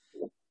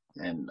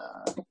 and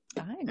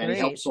he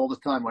helps all the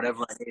time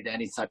whenever I need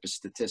any type of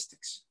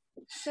statistics.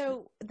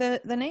 So the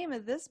name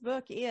of this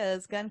book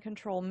is Gun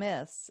Control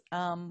Myths.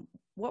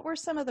 What were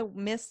some of the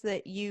myths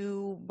that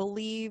you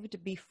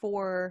believed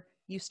before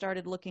you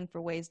started looking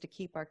for ways to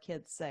keep our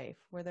kids safe?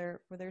 Were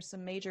there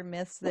some major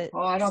myths that?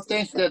 Well, I don't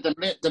think that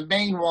the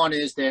main one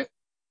is that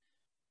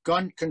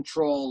gun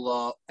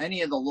control,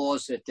 any of the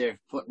laws that they're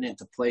putting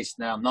into place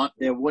now,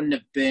 there wouldn't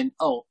have been,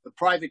 the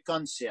private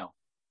gun sale.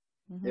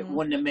 Mm-hmm. It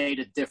wouldn't have made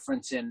a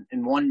difference in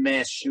one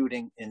mass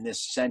shooting in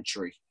this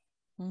century.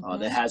 Mm-hmm.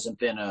 There hasn't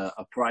been a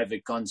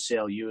private gun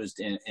sale used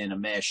in a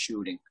mass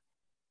shooting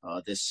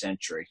this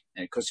century.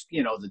 And because,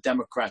 the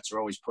Democrats are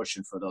always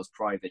pushing for those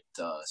private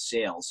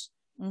sales.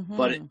 Mm-hmm.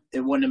 But it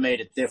wouldn't have made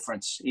a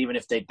difference. Even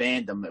if they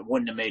banned them, it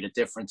wouldn't have made a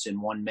difference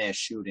in one mass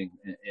shooting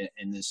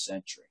in this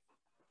century.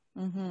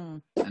 Mm-hmm.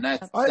 And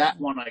that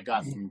one I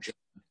got from John,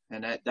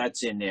 and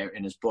that's in there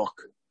in his book.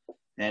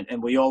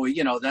 And we always,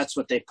 that's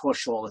what they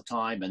push all the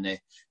time, and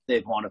they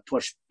want to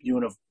push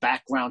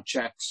background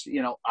checks.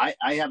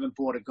 I haven't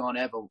bought a gun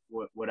ever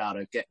without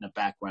getting a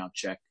background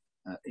check,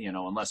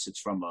 unless it's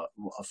from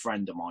a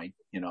friend of mine,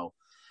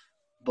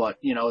 But,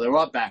 there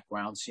are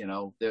backgrounds,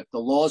 the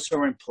laws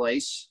are in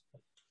place,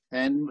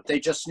 and they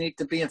just need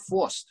to be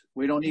enforced.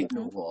 We don't need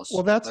new laws.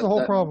 Well, that's the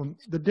whole problem.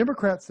 The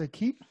Democrats, they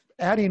keep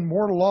adding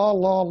more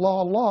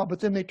law, but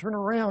then they turn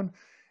around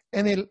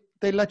and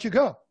they let you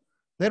go.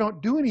 They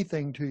don't do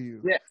anything to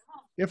you. Yeah.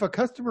 If a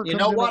customer comes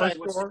into our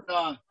store,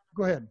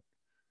 go ahead.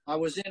 I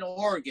was in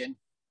Oregon,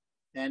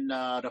 And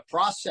the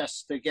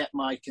process to get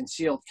my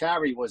concealed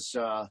carry was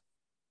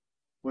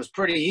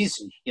pretty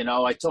easy. You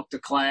know, I took the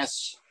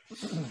class.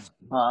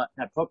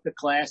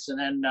 And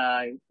then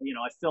I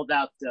filled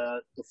out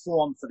the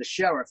form for the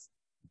sheriff.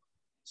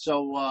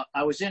 So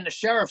I was in the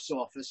sheriff's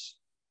office,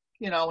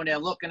 you know, and they're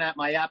looking at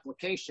my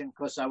application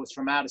because I was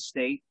from out of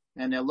state,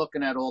 and they're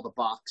looking at all the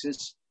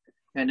boxes.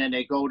 And then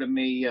they go to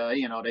me,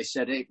 they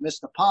said, "Hey,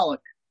 Mr.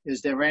 Pollock,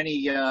 is there any,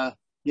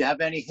 you have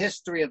any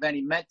history of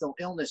any mental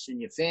illness in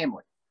your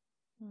family?"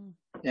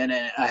 And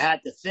then I had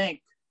to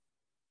think.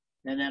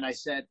 And then I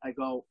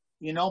go,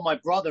 you know, my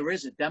brother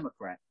is a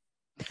Democrat.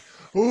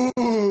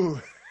 Ooh,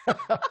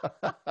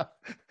 that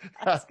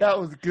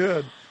was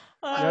good.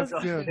 That's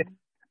good.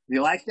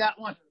 You like that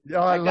one?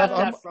 Yeah, I got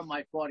that from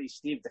my buddy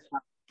Steve.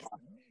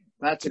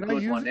 That's a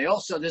good one.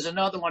 There's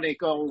another one. They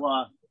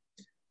go,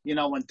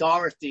 when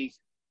Dorothy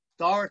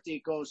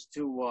goes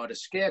to the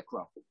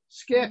Scarecrow.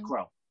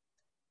 Scarecrow,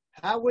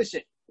 how is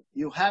it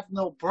you have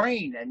no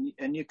brain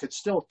and you could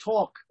still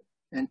talk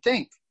and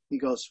think? He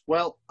goes,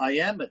 "Well, I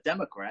am a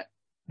Democrat."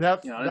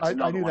 That's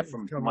another one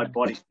from my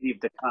buddy Steve.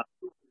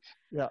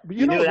 Yeah, but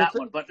you knew that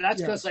one, but that's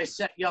because I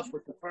set you up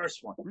with the first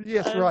one.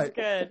 Yes, that's right.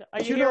 Good.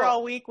 Are you here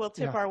all week? We'll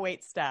tip our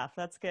wait staff.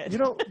 That's good. You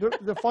know,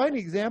 the fine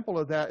example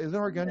of that is in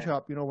our gun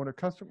shop. You know, when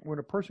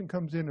a person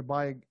comes in to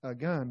buy a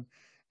gun,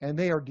 and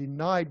they are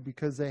denied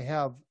because they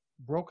have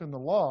broken the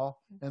law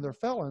and they're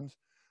felons,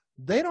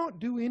 they don't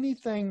do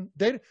anything.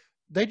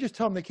 They just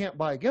tell them they can't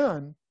buy a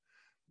gun,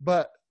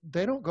 but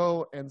they don't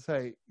go and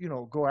say,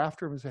 go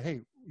after them and say,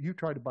 "Hey, you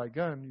tried to buy a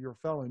gun. You're a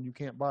felon. You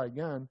can't buy a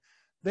gun."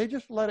 They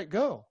just let it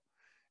go.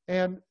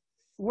 And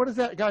what does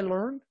that guy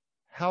learn?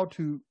 How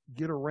to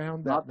get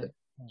around that.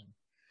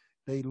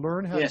 They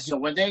learn how to so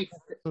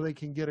they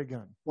can get a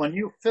gun. When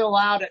you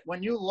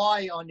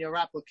lie on your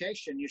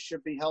application, you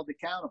should be held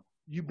accountable.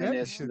 You bet.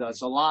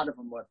 There's a lot of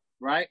them,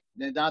 right?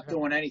 They're not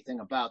doing anything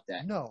about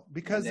that. No,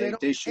 because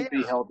they should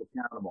be held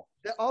accountable.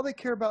 All they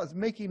care about is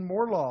making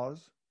more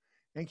laws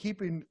and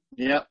keeping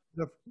the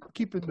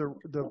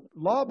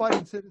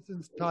law-abiding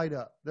citizens tied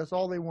up. That's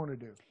all they want to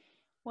do.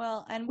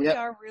 Well, and we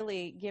are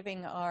really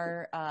giving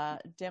our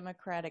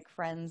Democratic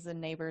friends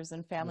and neighbors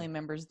and family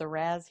members the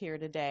razz here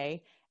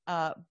today.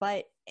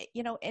 But,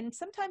 and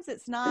sometimes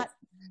it's not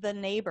the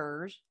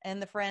neighbors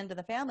and the friend and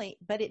the family,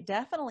 but it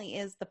definitely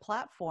is the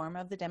platform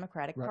of the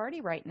Democratic Party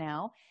right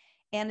now.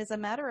 And as a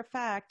matter of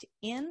fact,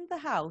 in the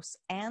House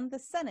and the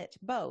Senate,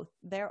 both,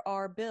 there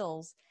are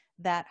bills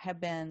that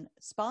have been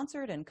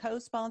sponsored and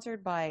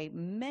co-sponsored by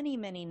many,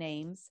 many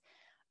names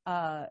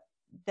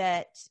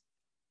that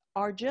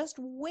are just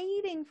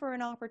waiting for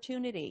an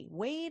opportunity,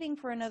 waiting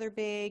for another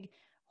big,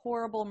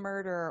 horrible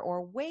murder,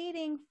 or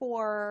waiting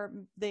for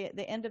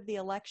the end of the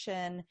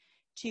election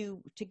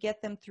to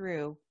get them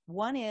through.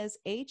 One is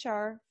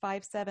H.R.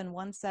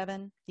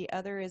 5717. The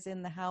other is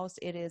in the House.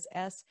 It is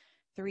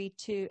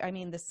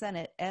the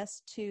Senate,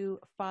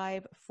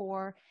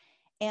 S254.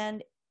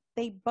 And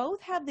they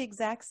both have the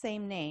exact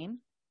same name.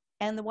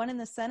 And the one in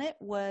the Senate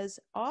was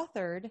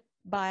authored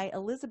by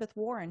Elizabeth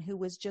Warren, who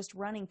was just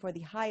running for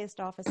the highest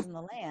office in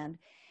the land.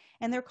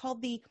 And they're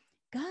called the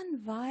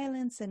Gun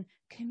Violence and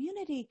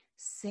Community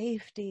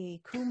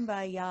Safety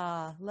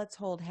Kumbaya Let's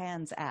Hold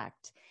Hands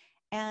Act.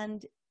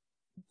 And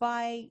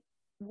by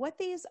what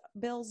these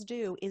bills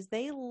do is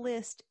they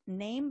list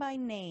name by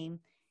name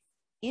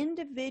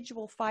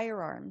individual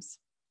firearms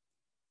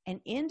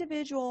and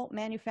individual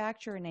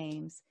manufacturer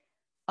names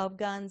of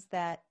guns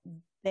that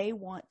they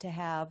want to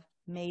have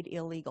made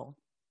illegal.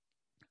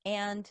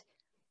 And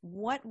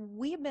what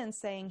we've been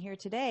saying here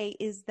today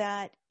is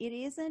that it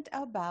isn't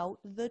about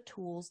the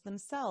tools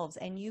themselves,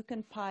 and you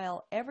can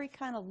pile every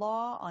kind of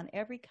law on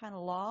every kind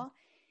of law,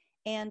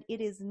 and it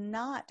is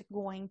not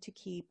going to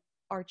keep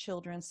our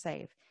children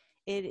safe.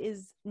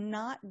 It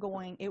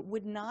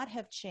would not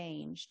have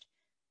changed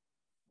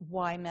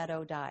why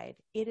Meadow died.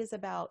 It is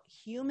about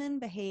human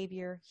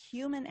behavior,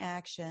 human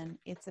action.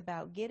 It's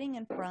about getting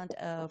in front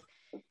of,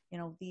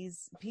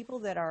 these people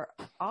that are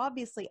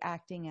obviously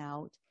acting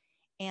out.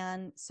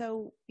 And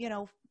so,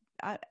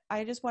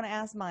 I just want to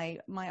ask my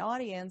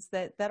audience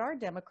that are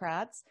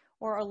Democrats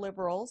or are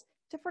liberals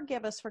to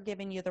forgive us for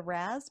giving you the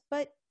razz,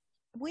 but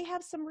we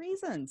have some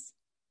reasons.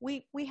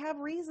 We have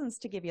reasons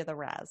to give you the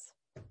razz.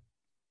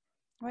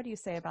 What do you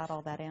say about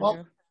all that,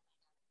 Andrew?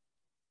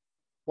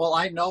 Well,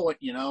 I know it.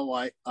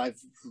 I've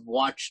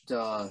watched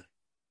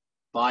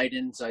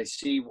Biden's. I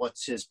see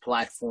what's his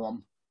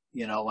platform,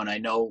 and I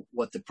know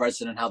how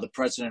the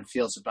president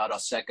feels about our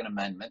Second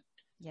Amendment.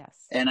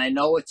 Yes. And I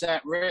know it's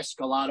at risk,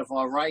 a lot of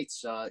our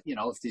rights.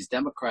 If these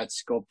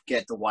Democrats go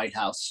get the White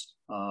House,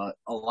 a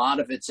lot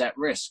of it's at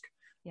risk.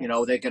 Yes.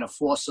 They're going to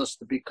force us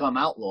to become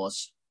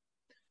outlaws.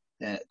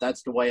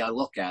 That's the way I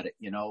look at it,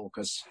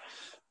 because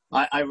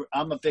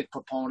I'm a big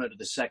proponent of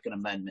the Second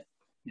Amendment.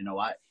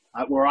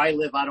 Where I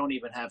live, I don't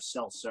even have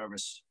cell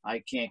service. I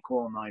can't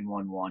call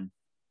 911.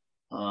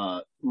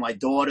 My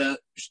daughter,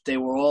 they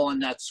were all in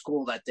that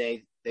school that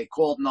day. They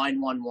called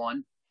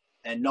 911.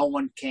 And no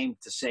one came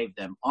to save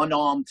them.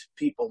 Unarmed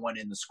people went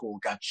in the school,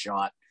 got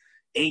shot.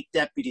 8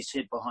 deputies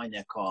hid behind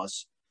their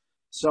cars.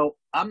 So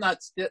I'm not,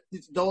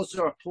 those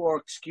are a poor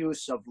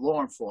excuse of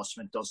law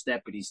enforcement, those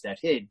deputies that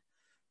hid.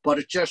 But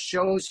it just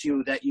shows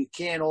you that you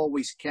can't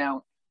always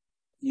count.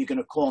 You're going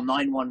to call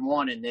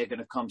 911 and they're going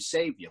to come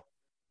save you.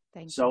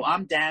 So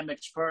I'm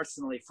damaged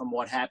personally from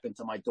what happened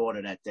to my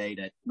daughter that day,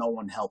 that no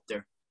one helped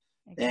her.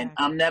 Exactly. And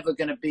I'm never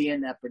going to be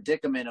in that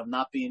predicament of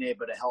not being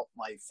able to help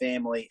my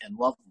family and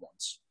loved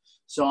ones.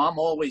 So I'm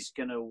always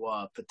going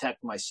to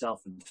protect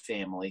myself and the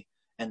family.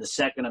 And the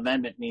Second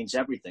Amendment means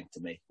everything to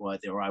me,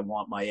 whether I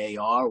want my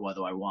AR,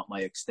 whether I want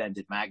my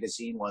extended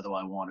magazine, whether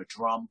I want a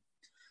drum.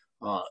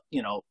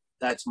 You know,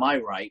 that's my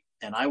right.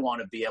 And I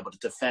want to be able to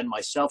defend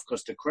myself,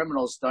 because the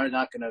criminals, they're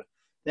not going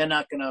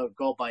to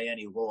go by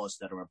any laws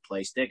that are in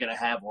place. They're going to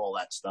have all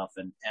that stuff.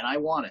 And I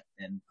want it.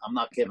 And I'm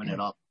not giving it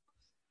up.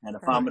 And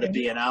if I'm going to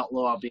be an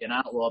outlaw, I'll be an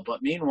outlaw.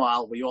 But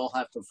meanwhile, we all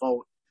have to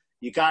vote.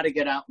 You got to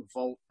get out and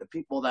vote. The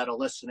people that are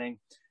listening,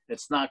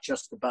 it's not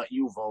just about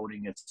you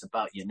voting. It's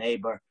about your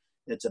neighbor.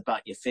 It's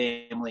about your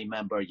family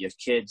member, your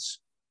kids.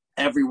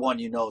 Everyone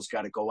you know has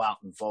got to go out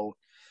and vote,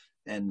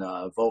 and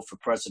vote for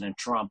President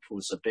Trump,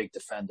 who's a big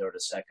defender of the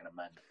Second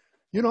Amendment.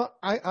 You know,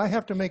 I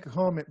have to make a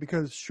comment,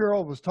 because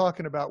Cheryl was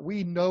talking about,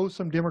 we know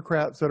some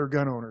Democrats that are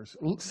gun owners,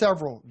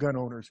 several gun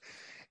owners.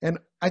 And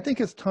I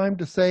think it's time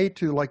to say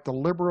to, like, the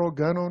Liberal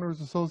Gun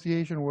Owners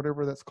Association,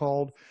 whatever that's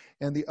called,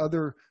 and the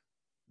other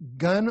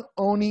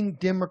gun-owning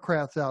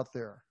Democrats out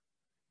there,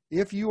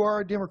 if you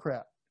are a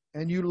Democrat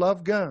and you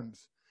love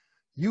guns,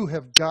 you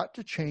have got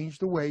to change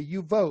the way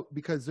you vote,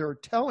 because they're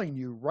telling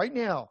you right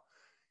now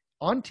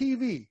on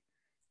TV,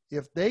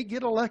 if they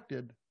get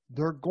elected,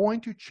 they're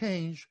going to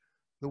change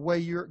the way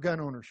your gun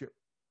ownership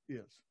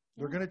is.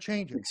 They're going to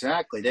change it.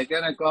 Exactly. They're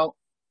going to go,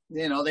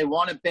 you know, they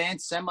want to ban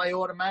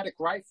semi-automatic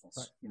rifles.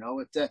 Right. You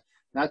know,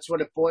 that's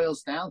what it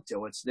boils down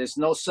to. There's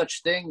no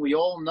such thing. We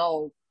all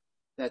know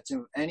that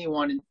to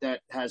anyone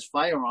that has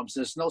firearms,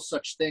 there's no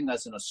such thing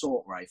as an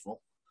assault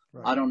rifle.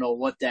 Right. I don't know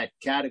what that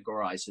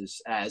categorizes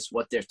as,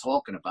 what they're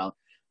talking about.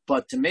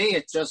 But to me,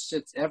 it's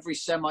every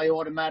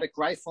semi-automatic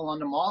rifle on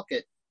the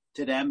market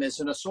to them is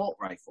an assault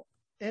rifle.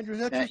 Andrew,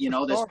 you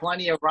know, there's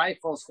plenty of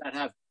rifles that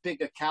have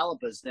bigger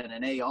calibers than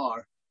an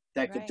AR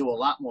that could do a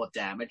lot more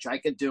damage. I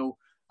could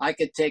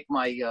take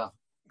my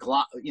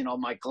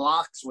my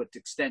Glocks with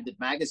extended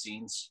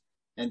magazines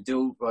and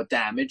do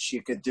damage.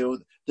 You could do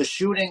the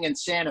shooting in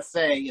Santa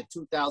Fe in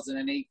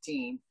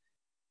 2018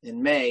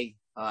 in May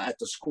at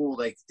the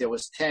school. There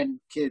was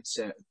 10 kids,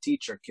 a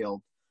teacher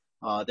killed.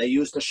 They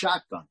used a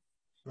shotgun.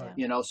 Right.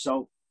 You know,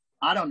 so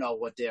I don't know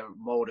what their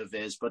motive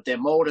is, but their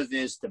motive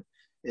is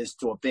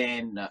to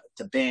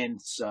ban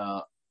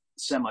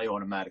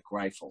semi-automatic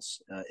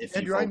rifles. If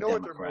Andrew, you vote I know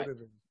Democrat. what their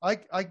motive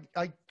is.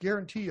 I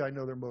guarantee you I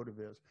know their motive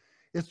is.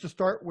 It's to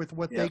start with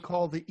what they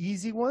call the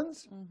easy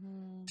ones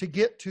to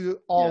get to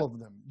all of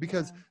them,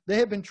 because they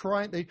have been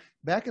trying.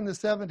 Back in the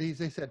 70s,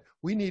 they said,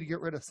 we need to get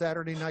rid of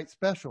Saturday night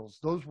specials.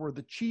 Those were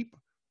the cheap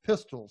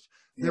pistols.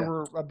 They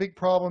were a big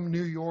problem in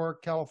New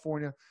York,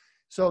 California.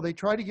 So they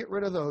tried to get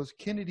rid of those.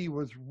 Kennedy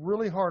was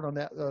really hard on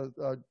that,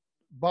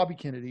 Bobby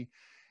Kennedy.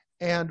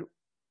 And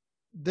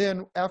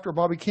then after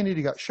Bobby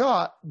Kennedy got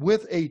shot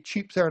with a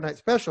cheap Saturday night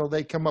special,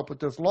 they come up with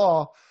this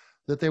law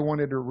that they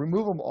wanted to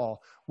remove them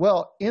all.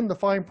 Well, in the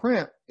fine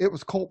print, it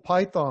was Colt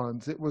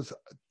Pythons. It was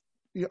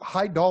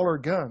high dollar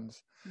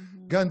guns.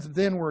 Mm-hmm. Guns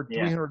then were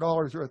 $300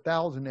 or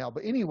 $1,000 now.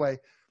 But anyway,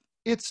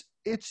 it's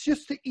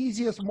just the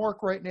easiest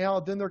mark right now.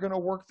 Then they're going to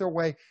work their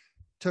way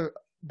to.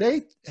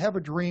 They have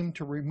a dream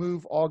to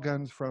remove all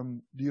guns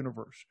from the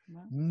universe.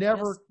 Well,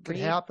 never could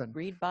happen.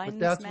 Read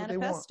Biden's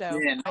manifesto.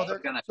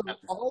 So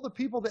all the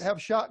people that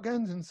have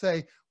shotguns and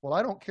say, well,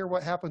 I don't care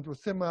what happens with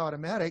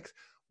semi-automatics,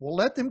 we'll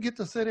let them get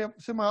the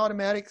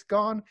semi-automatics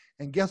gone,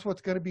 and guess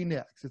what's going to be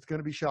next? It's going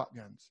to be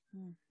shotguns.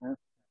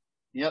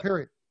 Yep.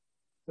 Period.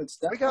 It's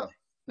definitely.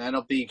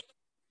 That'll be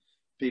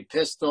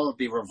pistol, it'll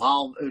be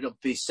revolver, it'll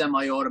be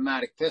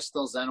semi-automatic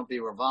pistols, then it'll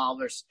be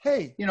revolvers.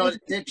 Hey, you know,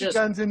 they're just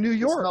guns in New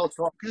York.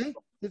 Okay?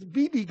 It's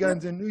BB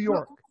guns in New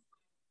York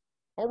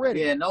already.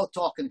 Yeah, no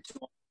talking to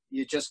them.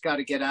 You just got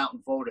to get out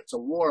and vote. It's a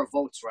war of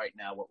votes right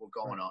now, what we're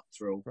going on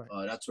through. Right.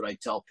 That's what I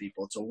tell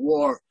people. It's a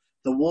war.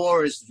 The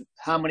war is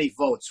how many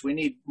votes. We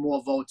need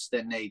more votes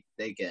than they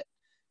get.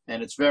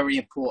 And it's very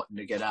important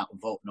to get out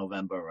and vote in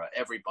November.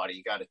 Everybody,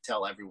 you got to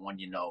tell everyone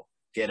you know,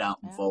 get out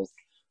and vote.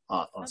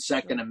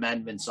 Second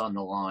Amendment's on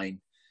the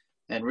line.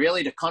 And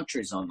really the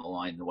country's on the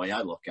line, the way I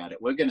look at it.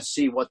 We're going to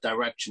see what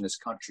direction this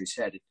country's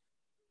headed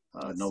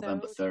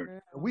November 3rd.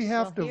 True. We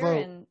have to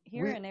vote.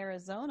 In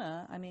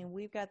Arizona, I mean,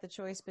 we've got the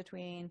choice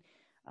between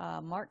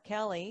Mark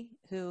Kelly,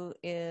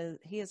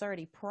 he has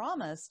already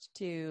promised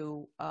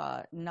to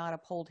not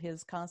uphold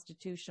his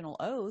constitutional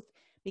oath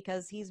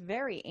because he's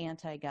very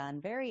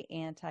anti-gun, very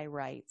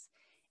anti-rights.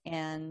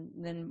 And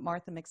then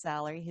Martha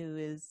McSally, who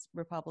is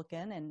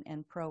Republican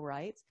and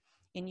pro-rights.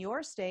 In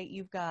your state,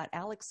 you've got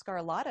Alex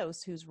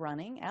Skarlatos, who's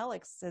running.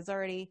 Alec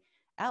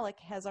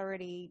has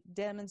already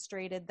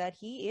demonstrated that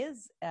he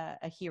is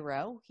a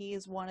hero. He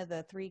is one of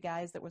the 3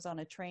 guys that was on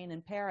a train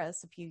in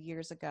Paris a few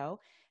years ago,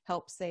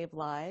 helped save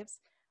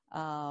lives.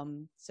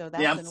 So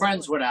that's Yeah, I'm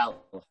friends with Alec.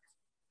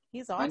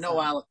 He's awesome. I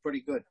know Alec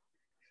pretty good.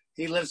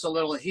 He lives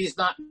he's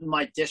not in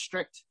my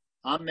district.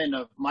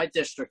 My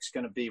district's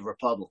going to be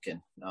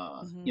Republican.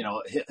 You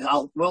know,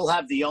 we'll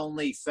have the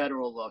only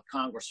federal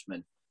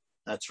congressman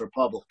that's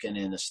Republican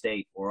in the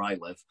state where I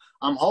live.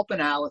 I'm hoping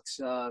Alec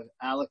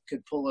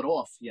could pull it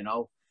off. You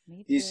know,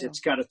 it's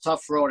got a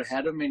tough road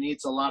ahead of him. He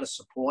needs a lot of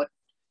support,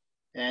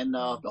 and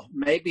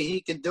maybe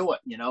he can do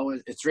it. You know,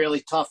 it's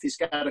really tough. He's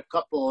got a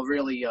couple of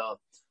really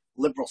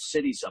liberal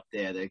cities up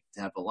there that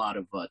have a lot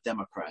of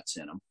Democrats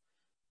in them.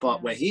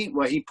 But where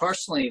he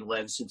personally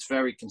lives, it's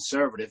very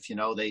conservative. You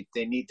know, they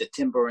need the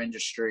timber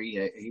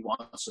industry. He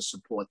wants to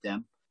support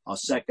them.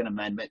 Second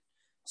Amendment.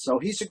 So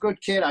he's a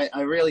good kid. I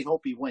really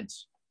hope he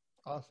wins.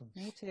 Awesome.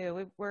 Me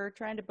too. We're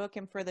trying to book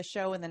him for the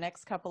show in the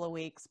next couple of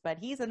weeks, but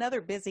he's another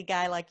busy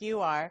guy like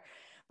you are.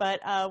 But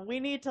we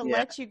need to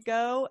let you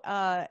go.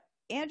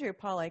 Andrew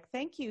Pollack,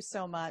 thank you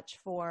so much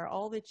for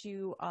all that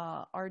you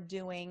are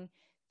doing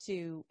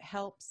to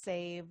help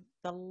save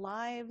the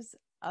lives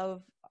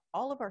of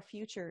all of our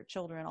future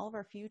children, all of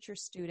our future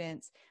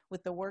students,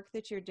 with the work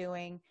that you're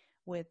doing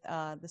with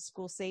the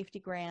school safety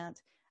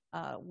grant,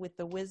 with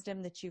the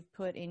wisdom that you've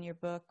put in your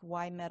book,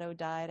 Why Meadow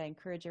Died. I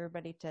encourage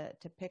everybody to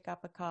pick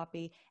up a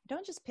copy.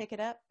 Don't just pick it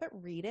up, but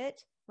read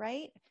it,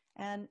 right?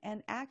 And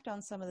act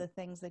on some of the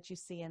things that you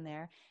see in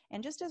there.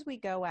 And just as we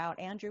go out,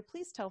 Andrew,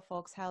 please tell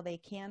folks how they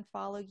can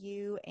follow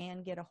you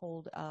and get a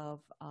hold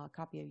of a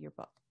copy of your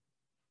book.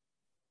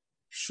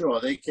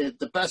 Sure, they could.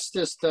 The best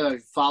is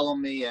to follow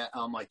me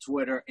on my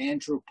Twitter,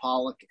 Andrew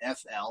Pollack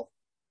FL,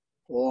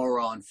 or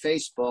on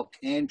Facebook,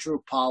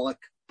 Andrew Pollack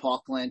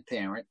Parkland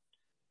Parent.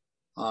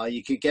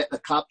 You could get a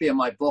copy of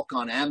my book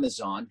on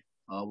Amazon,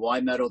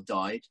 Why Meadow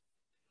Died.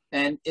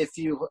 And if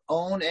you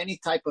own any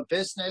type of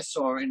business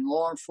or in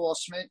law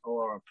enforcement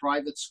or a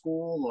private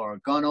school or a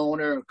gun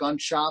owner, a gun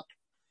shop,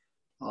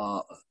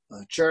 a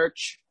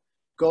church,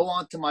 go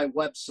onto my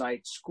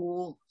website,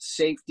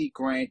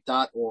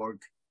 schoolsafetygrant.org.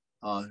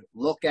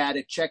 Look at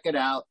it, check it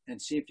out,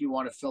 and see if you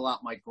want to fill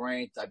out my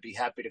grant. I'd be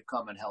happy to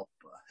come and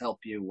help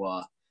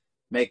you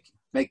make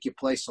your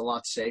place a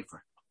lot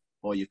safer,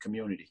 or your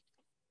community.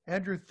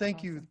 Andrew,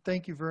 thank you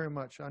very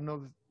much. I know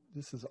that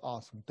this is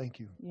awesome. Thank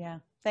you. Yeah,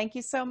 thank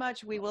you so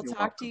much. We will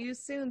talk to you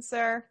soon,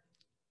 sir.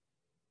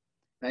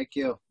 Thank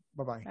you.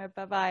 Bye-bye. All right,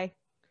 bye-bye.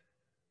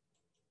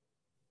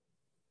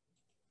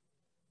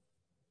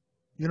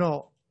 You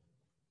know,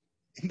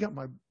 he got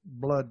my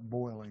blood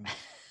boiling.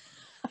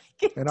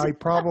 And I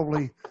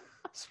probably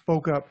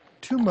spoke up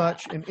too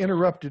much and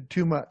interrupted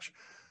too much.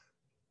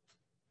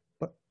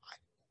 But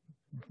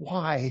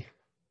why?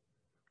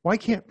 Why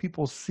can't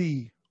people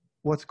see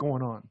what's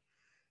going on?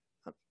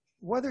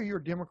 Whether you're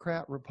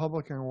Democrat,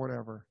 Republican, or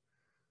whatever,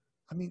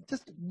 I mean,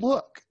 just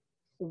look.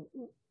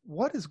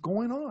 What is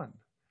going on?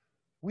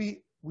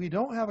 We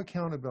don't have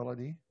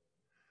accountability.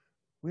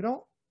 We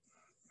don't,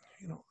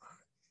 you know,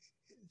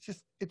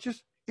 it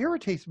just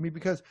irritates me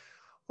because,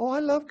 oh, I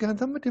love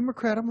guns. I'm a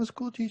Democrat. I'm a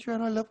school teacher,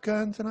 and I love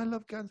guns,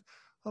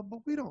 Oh,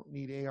 but we don't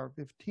need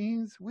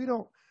AR-15s. We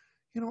don't,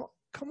 you know,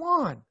 come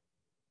on.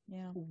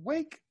 Yeah.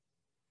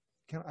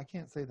 I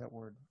can't say that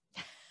word.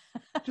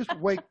 Just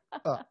wake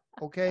up,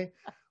 okay?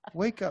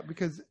 Wake up,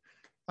 because,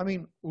 I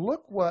mean,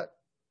 look what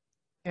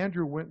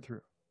Andrew went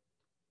through.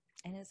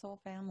 And his whole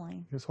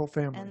family. And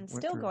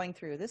still going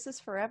through. This is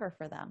forever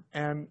for them.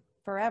 And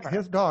forever.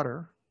 His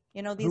daughter.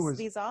 You know,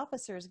 these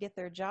officers get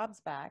their jobs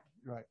back.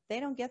 Right. They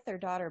don't get their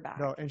daughter back.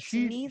 No, and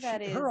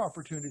her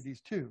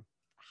opportunities too.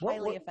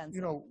 Highly offensive.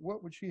 You know,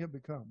 what would she have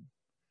become?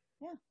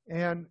 Yeah.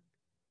 And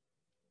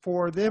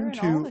for them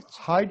to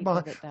hide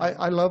behind,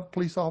 I love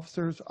police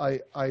officers. I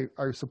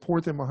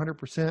support them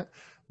 100%.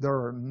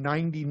 They're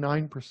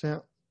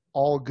 99%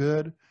 all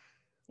good.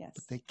 Yes.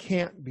 But they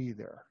can't be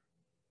there.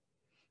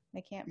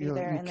 They can't be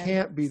there. You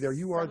can't be there.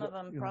 Some of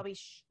them probably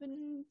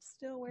shouldn't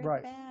still wear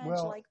the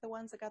badge, like the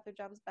ones that got their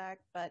jobs back.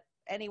 But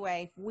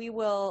anyway,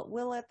 we'll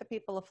let the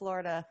people of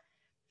Florida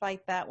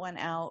fight that one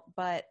out.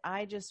 But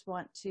I just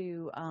want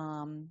to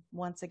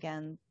once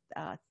again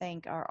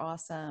thank our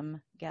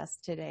awesome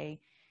guest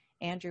today,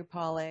 Andrew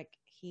Pollack.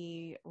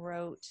 He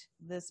wrote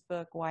this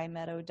book, Why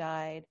Meadow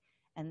Died,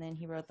 and then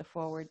he wrote the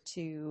foreword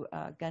to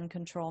Gun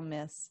Control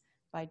Myths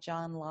by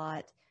John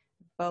Lott.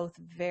 Both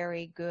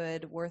very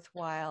good,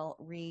 worthwhile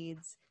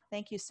reads.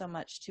 Thank you so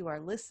much to our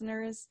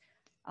listeners.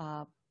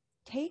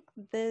 Take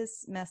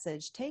this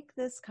message, take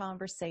this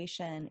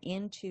conversation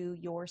into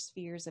your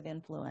spheres of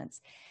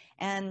influence.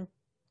 And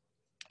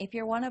if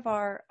you're one of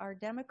our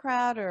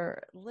Democrat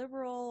or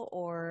liberal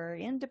or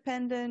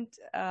independent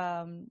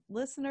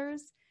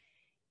listeners,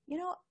 you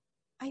know,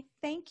 I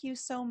thank you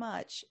so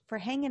much for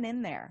hanging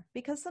in there,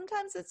 because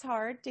sometimes it's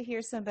hard to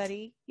hear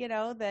somebody, you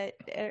know, that,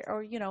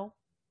 or, you know,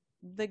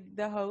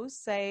 the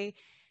hosts say,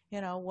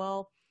 you know,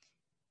 well,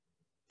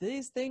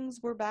 these things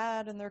were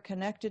bad and they're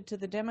connected to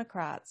the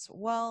Democrats.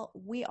 Well,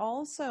 we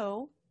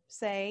also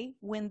say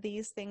when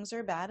these things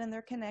are bad and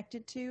they're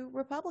connected to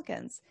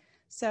Republicans.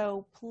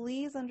 So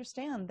please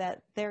understand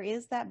that there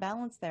is that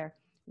balance there.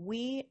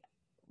 We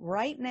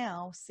right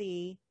now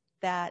see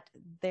that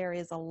there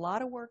is a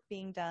lot of work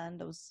being done.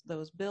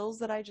 Those bills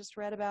that I just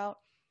read about,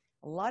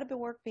 a lot of the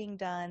work being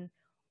done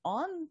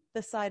on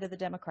the side of the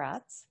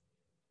Democrats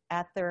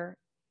at their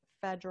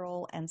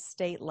federal and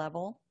state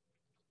level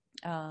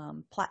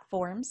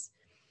platforms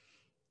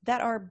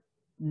that are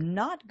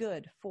not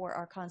good for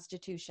our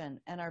Constitution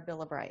and our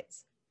Bill of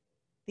Rights.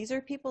 These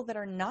are people that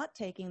are not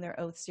taking their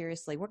oath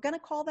seriously. We're going to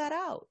call that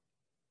out.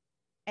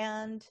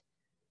 And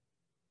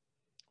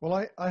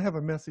well, I have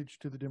a message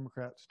to the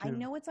Democrats too. I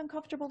know it's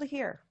uncomfortable to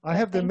hear. I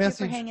have the thank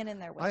message. you for hanging in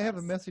there with I have a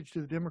us. message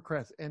to the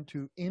Democrats and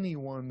to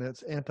anyone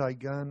that's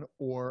anti-gun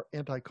or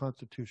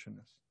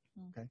anti-constitutionist.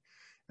 Okay,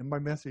 and my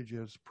message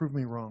is: prove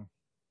me wrong.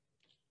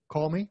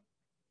 Call me,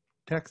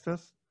 text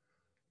us,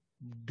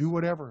 do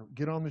whatever.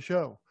 Get on the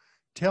show.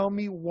 Tell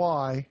me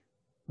why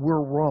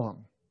we're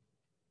wrong,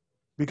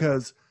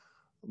 because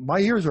my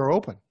ears are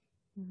open.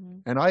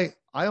 And I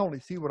only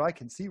see what I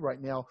can see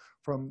right now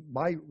from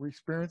my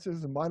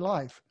experiences in my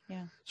life.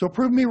 Yeah. So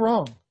prove me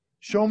wrong.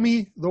 Show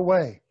me the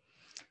way.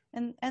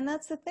 And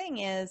that's the thing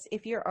is,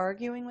 if you're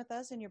arguing with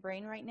us in your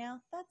brain right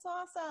now, that's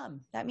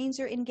awesome. That means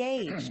you're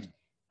engaged.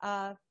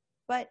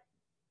 But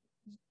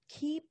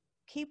keep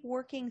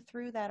working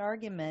through that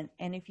argument.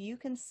 And if you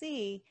can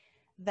see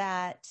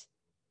that,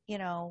 you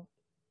know,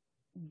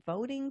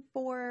 voting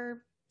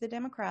for the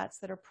Democrats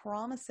that are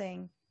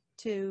promising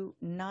to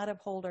not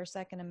uphold our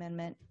Second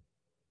Amendment,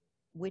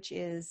 which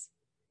is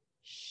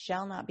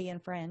shall not be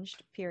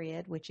infringed,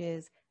 period, which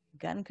is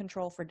gun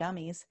control for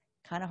dummies.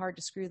 Kind of hard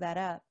to screw that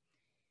up.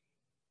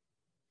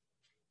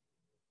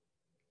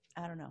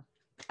 I don't know.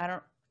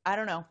 I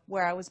don't know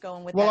where I was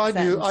going with that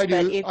sentence. Well, I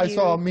do. I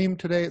saw a meme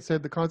today. It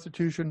said the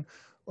Constitution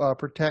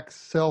protects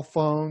cell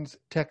phones,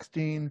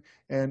 texting,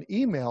 and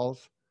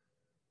emails,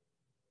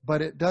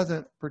 but it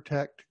doesn't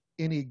protect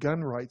any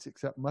gun rights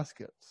except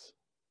muskets.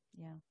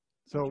 Yeah.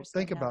 So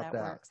think about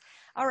that. Works.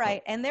 All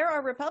right. And there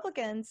are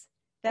Republicans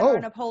that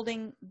aren't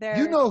upholding their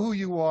you know who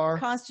you are.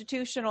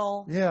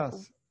 Constitutional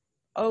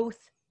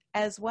oath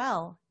as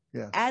well,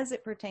 as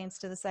it pertains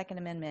to the Second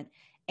Amendment.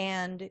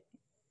 And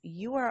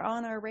you are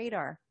on our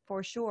radar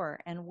for sure.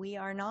 And we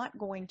are not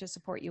going to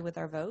support you with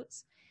our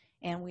votes.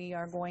 And we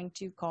are going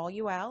to call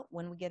you out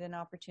when we get an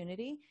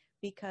opportunity,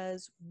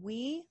 because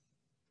we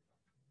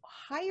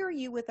hire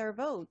you with our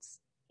votes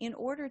in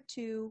order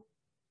to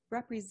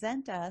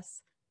represent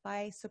us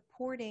by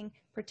supporting,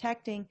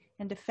 protecting,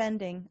 and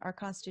defending our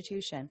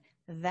Constitution.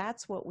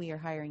 That's what we are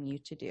hiring you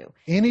to do.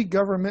 Any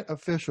government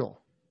official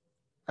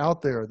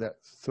out there that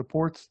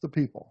supports the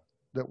people,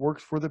 that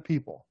works for the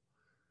people,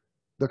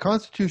 the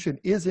Constitution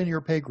is in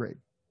your pay grade.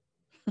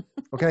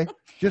 Okay?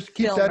 Just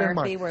keep Phil that Murphy, in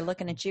mind. we're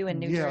looking at you in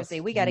New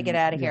Jersey. We got to get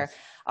out of here.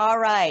 All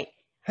right.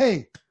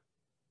 Hey.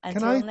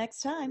 Until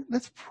next time.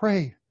 Let's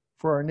pray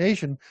for our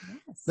nation.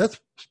 Yes. Let's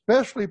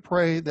especially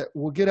pray that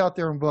we'll get out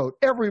there and vote.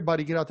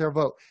 Everybody get out there and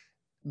vote.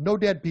 No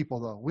dead people,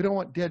 though. We don't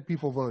want dead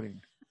people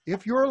voting.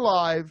 If you're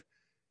alive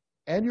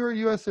and you're a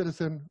U.S.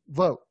 citizen,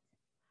 vote.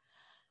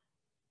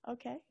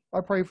 Okay.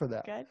 I pray for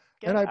that. Good.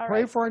 And I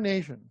pray for our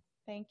nation.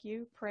 Thank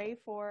you. Pray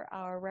for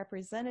our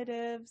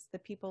representatives, the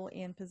people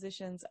in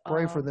positions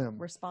pray of for them.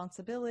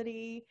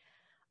 Responsibility,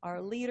 our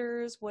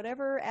leaders,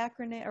 whatever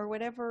acronym or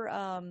whatever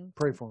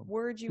pray for them.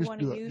 Word you want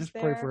to use Just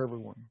there. Pray for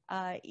everyone.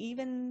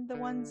 Even the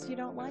ones you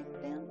don't like,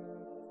 Dan?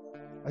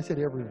 I said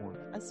everyone.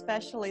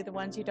 Especially the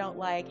ones you don't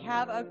like.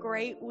 Have a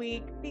great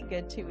week. Be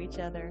good to each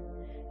other.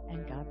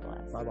 And God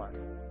bless.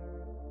 Bye-bye.